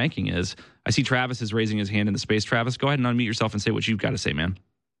reserve banking is. I see Travis is raising his hand in the space. Travis, go ahead and unmute yourself and say what you've got to say, man.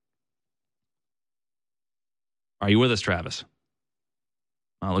 Are you with us, Travis?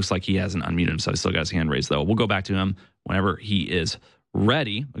 It looks like he hasn't unmuted himself. He's still got his hand raised, though. We'll go back to him whenever he is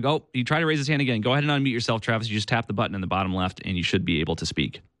ready. Go. You try to raise his hand again. Go ahead and unmute yourself, Travis. You just tap the button in the bottom left, and you should be able to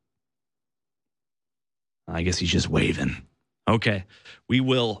speak. I guess he's just waving. Okay. We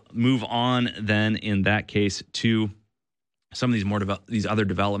will move on then, in that case, to some of these other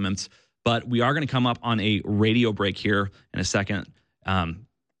developments. But we are going to come up on a radio break here in a second.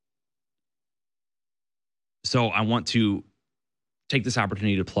 So I want to take this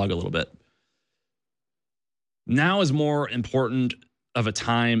opportunity to plug a little bit. Now is more important of a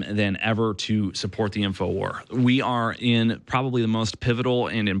time than ever to support the InfoWar. We are in probably the most pivotal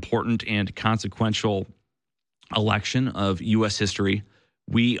and important and consequential election of U.S. history.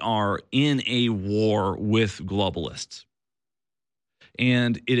 We are in a war with globalists.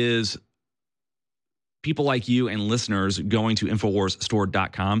 And it is people like you and listeners going to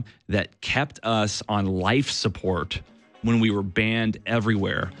InfoWarsStore.com that kept us on life support when we were banned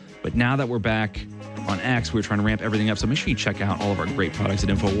everywhere. But now that we're back on X, we're trying to ramp everything up. So make sure you check out all of our great products at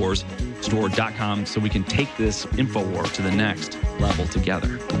InfoWarsStore.com so we can take this InfoWar to the next level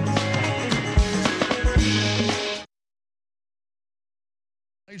together.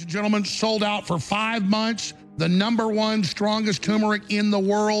 Ladies and gentlemen, sold out for 5 months. The #1 strongest turmeric in the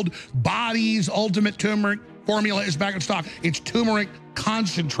world. Body's Ultimate Turmeric Formula is back in stock. It's turmeric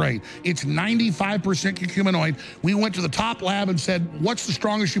concentrate. It's 95% curcuminoid. We went to the top lab and said, what's the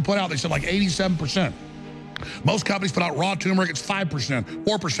strongest you put out? They said like 87%. Most companies put out raw turmeric, it's 5%,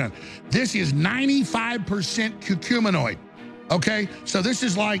 4%. This is 95% curcuminoid, okay? So this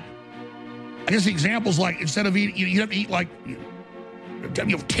is like, I guess the example's like, instead of eating, you have to eat like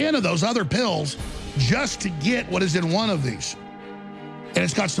 10 of those other pills just to get what is in one of these. And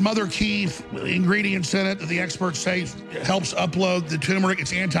it's got some other key ingredients in it that the experts say helps upload the turmeric.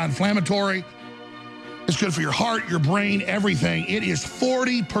 It's anti-inflammatory. It's good for your heart, your brain, everything. It is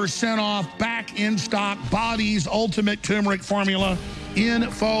 40% off, back in stock. Body's Ultimate Turmeric Formula,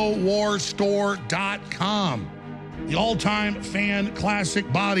 InfoWarsStore.com. The all-time fan classic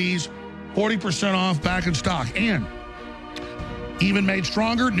Body's, 40% off, back in stock. And even made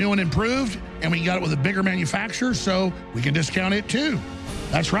stronger, new and improved, and we got it with a bigger manufacturer, so we can discount it too.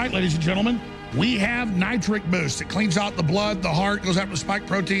 That's right, ladies and gentlemen. We have Nitric Boost. It cleans out the blood, the heart, goes after the spike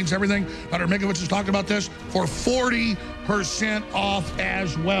proteins, everything. Dr. Mikovits is talking about this for 40% off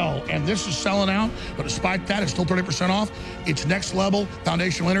as well. And this is selling out, but despite that, it's still 30% off. It's Next Level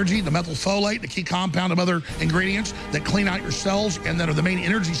Foundational Energy, the methylfolate, the key compound of other ingredients that clean out your cells and that are the main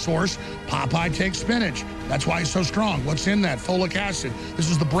energy source. Popeye takes spinach. That's why it's so strong. What's in that? Folic acid. This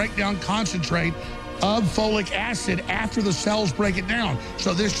is the breakdown concentrate of folic acid after the cells break it down.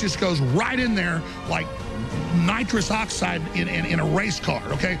 So this just goes right in there like nitrous oxide in a race car,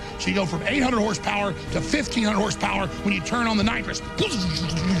 okay? So you go from 800 horsepower to 1,500 horsepower when you turn on the nitrous.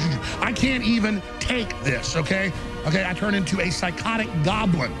 I can't even take this, okay? Okay, I turn into a psychotic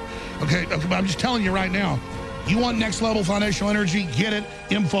goblin, okay? But I'm just telling you right now, you want Next Level Foundational Energy, get it,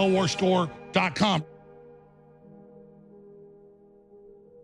 InfoWarsStore.com.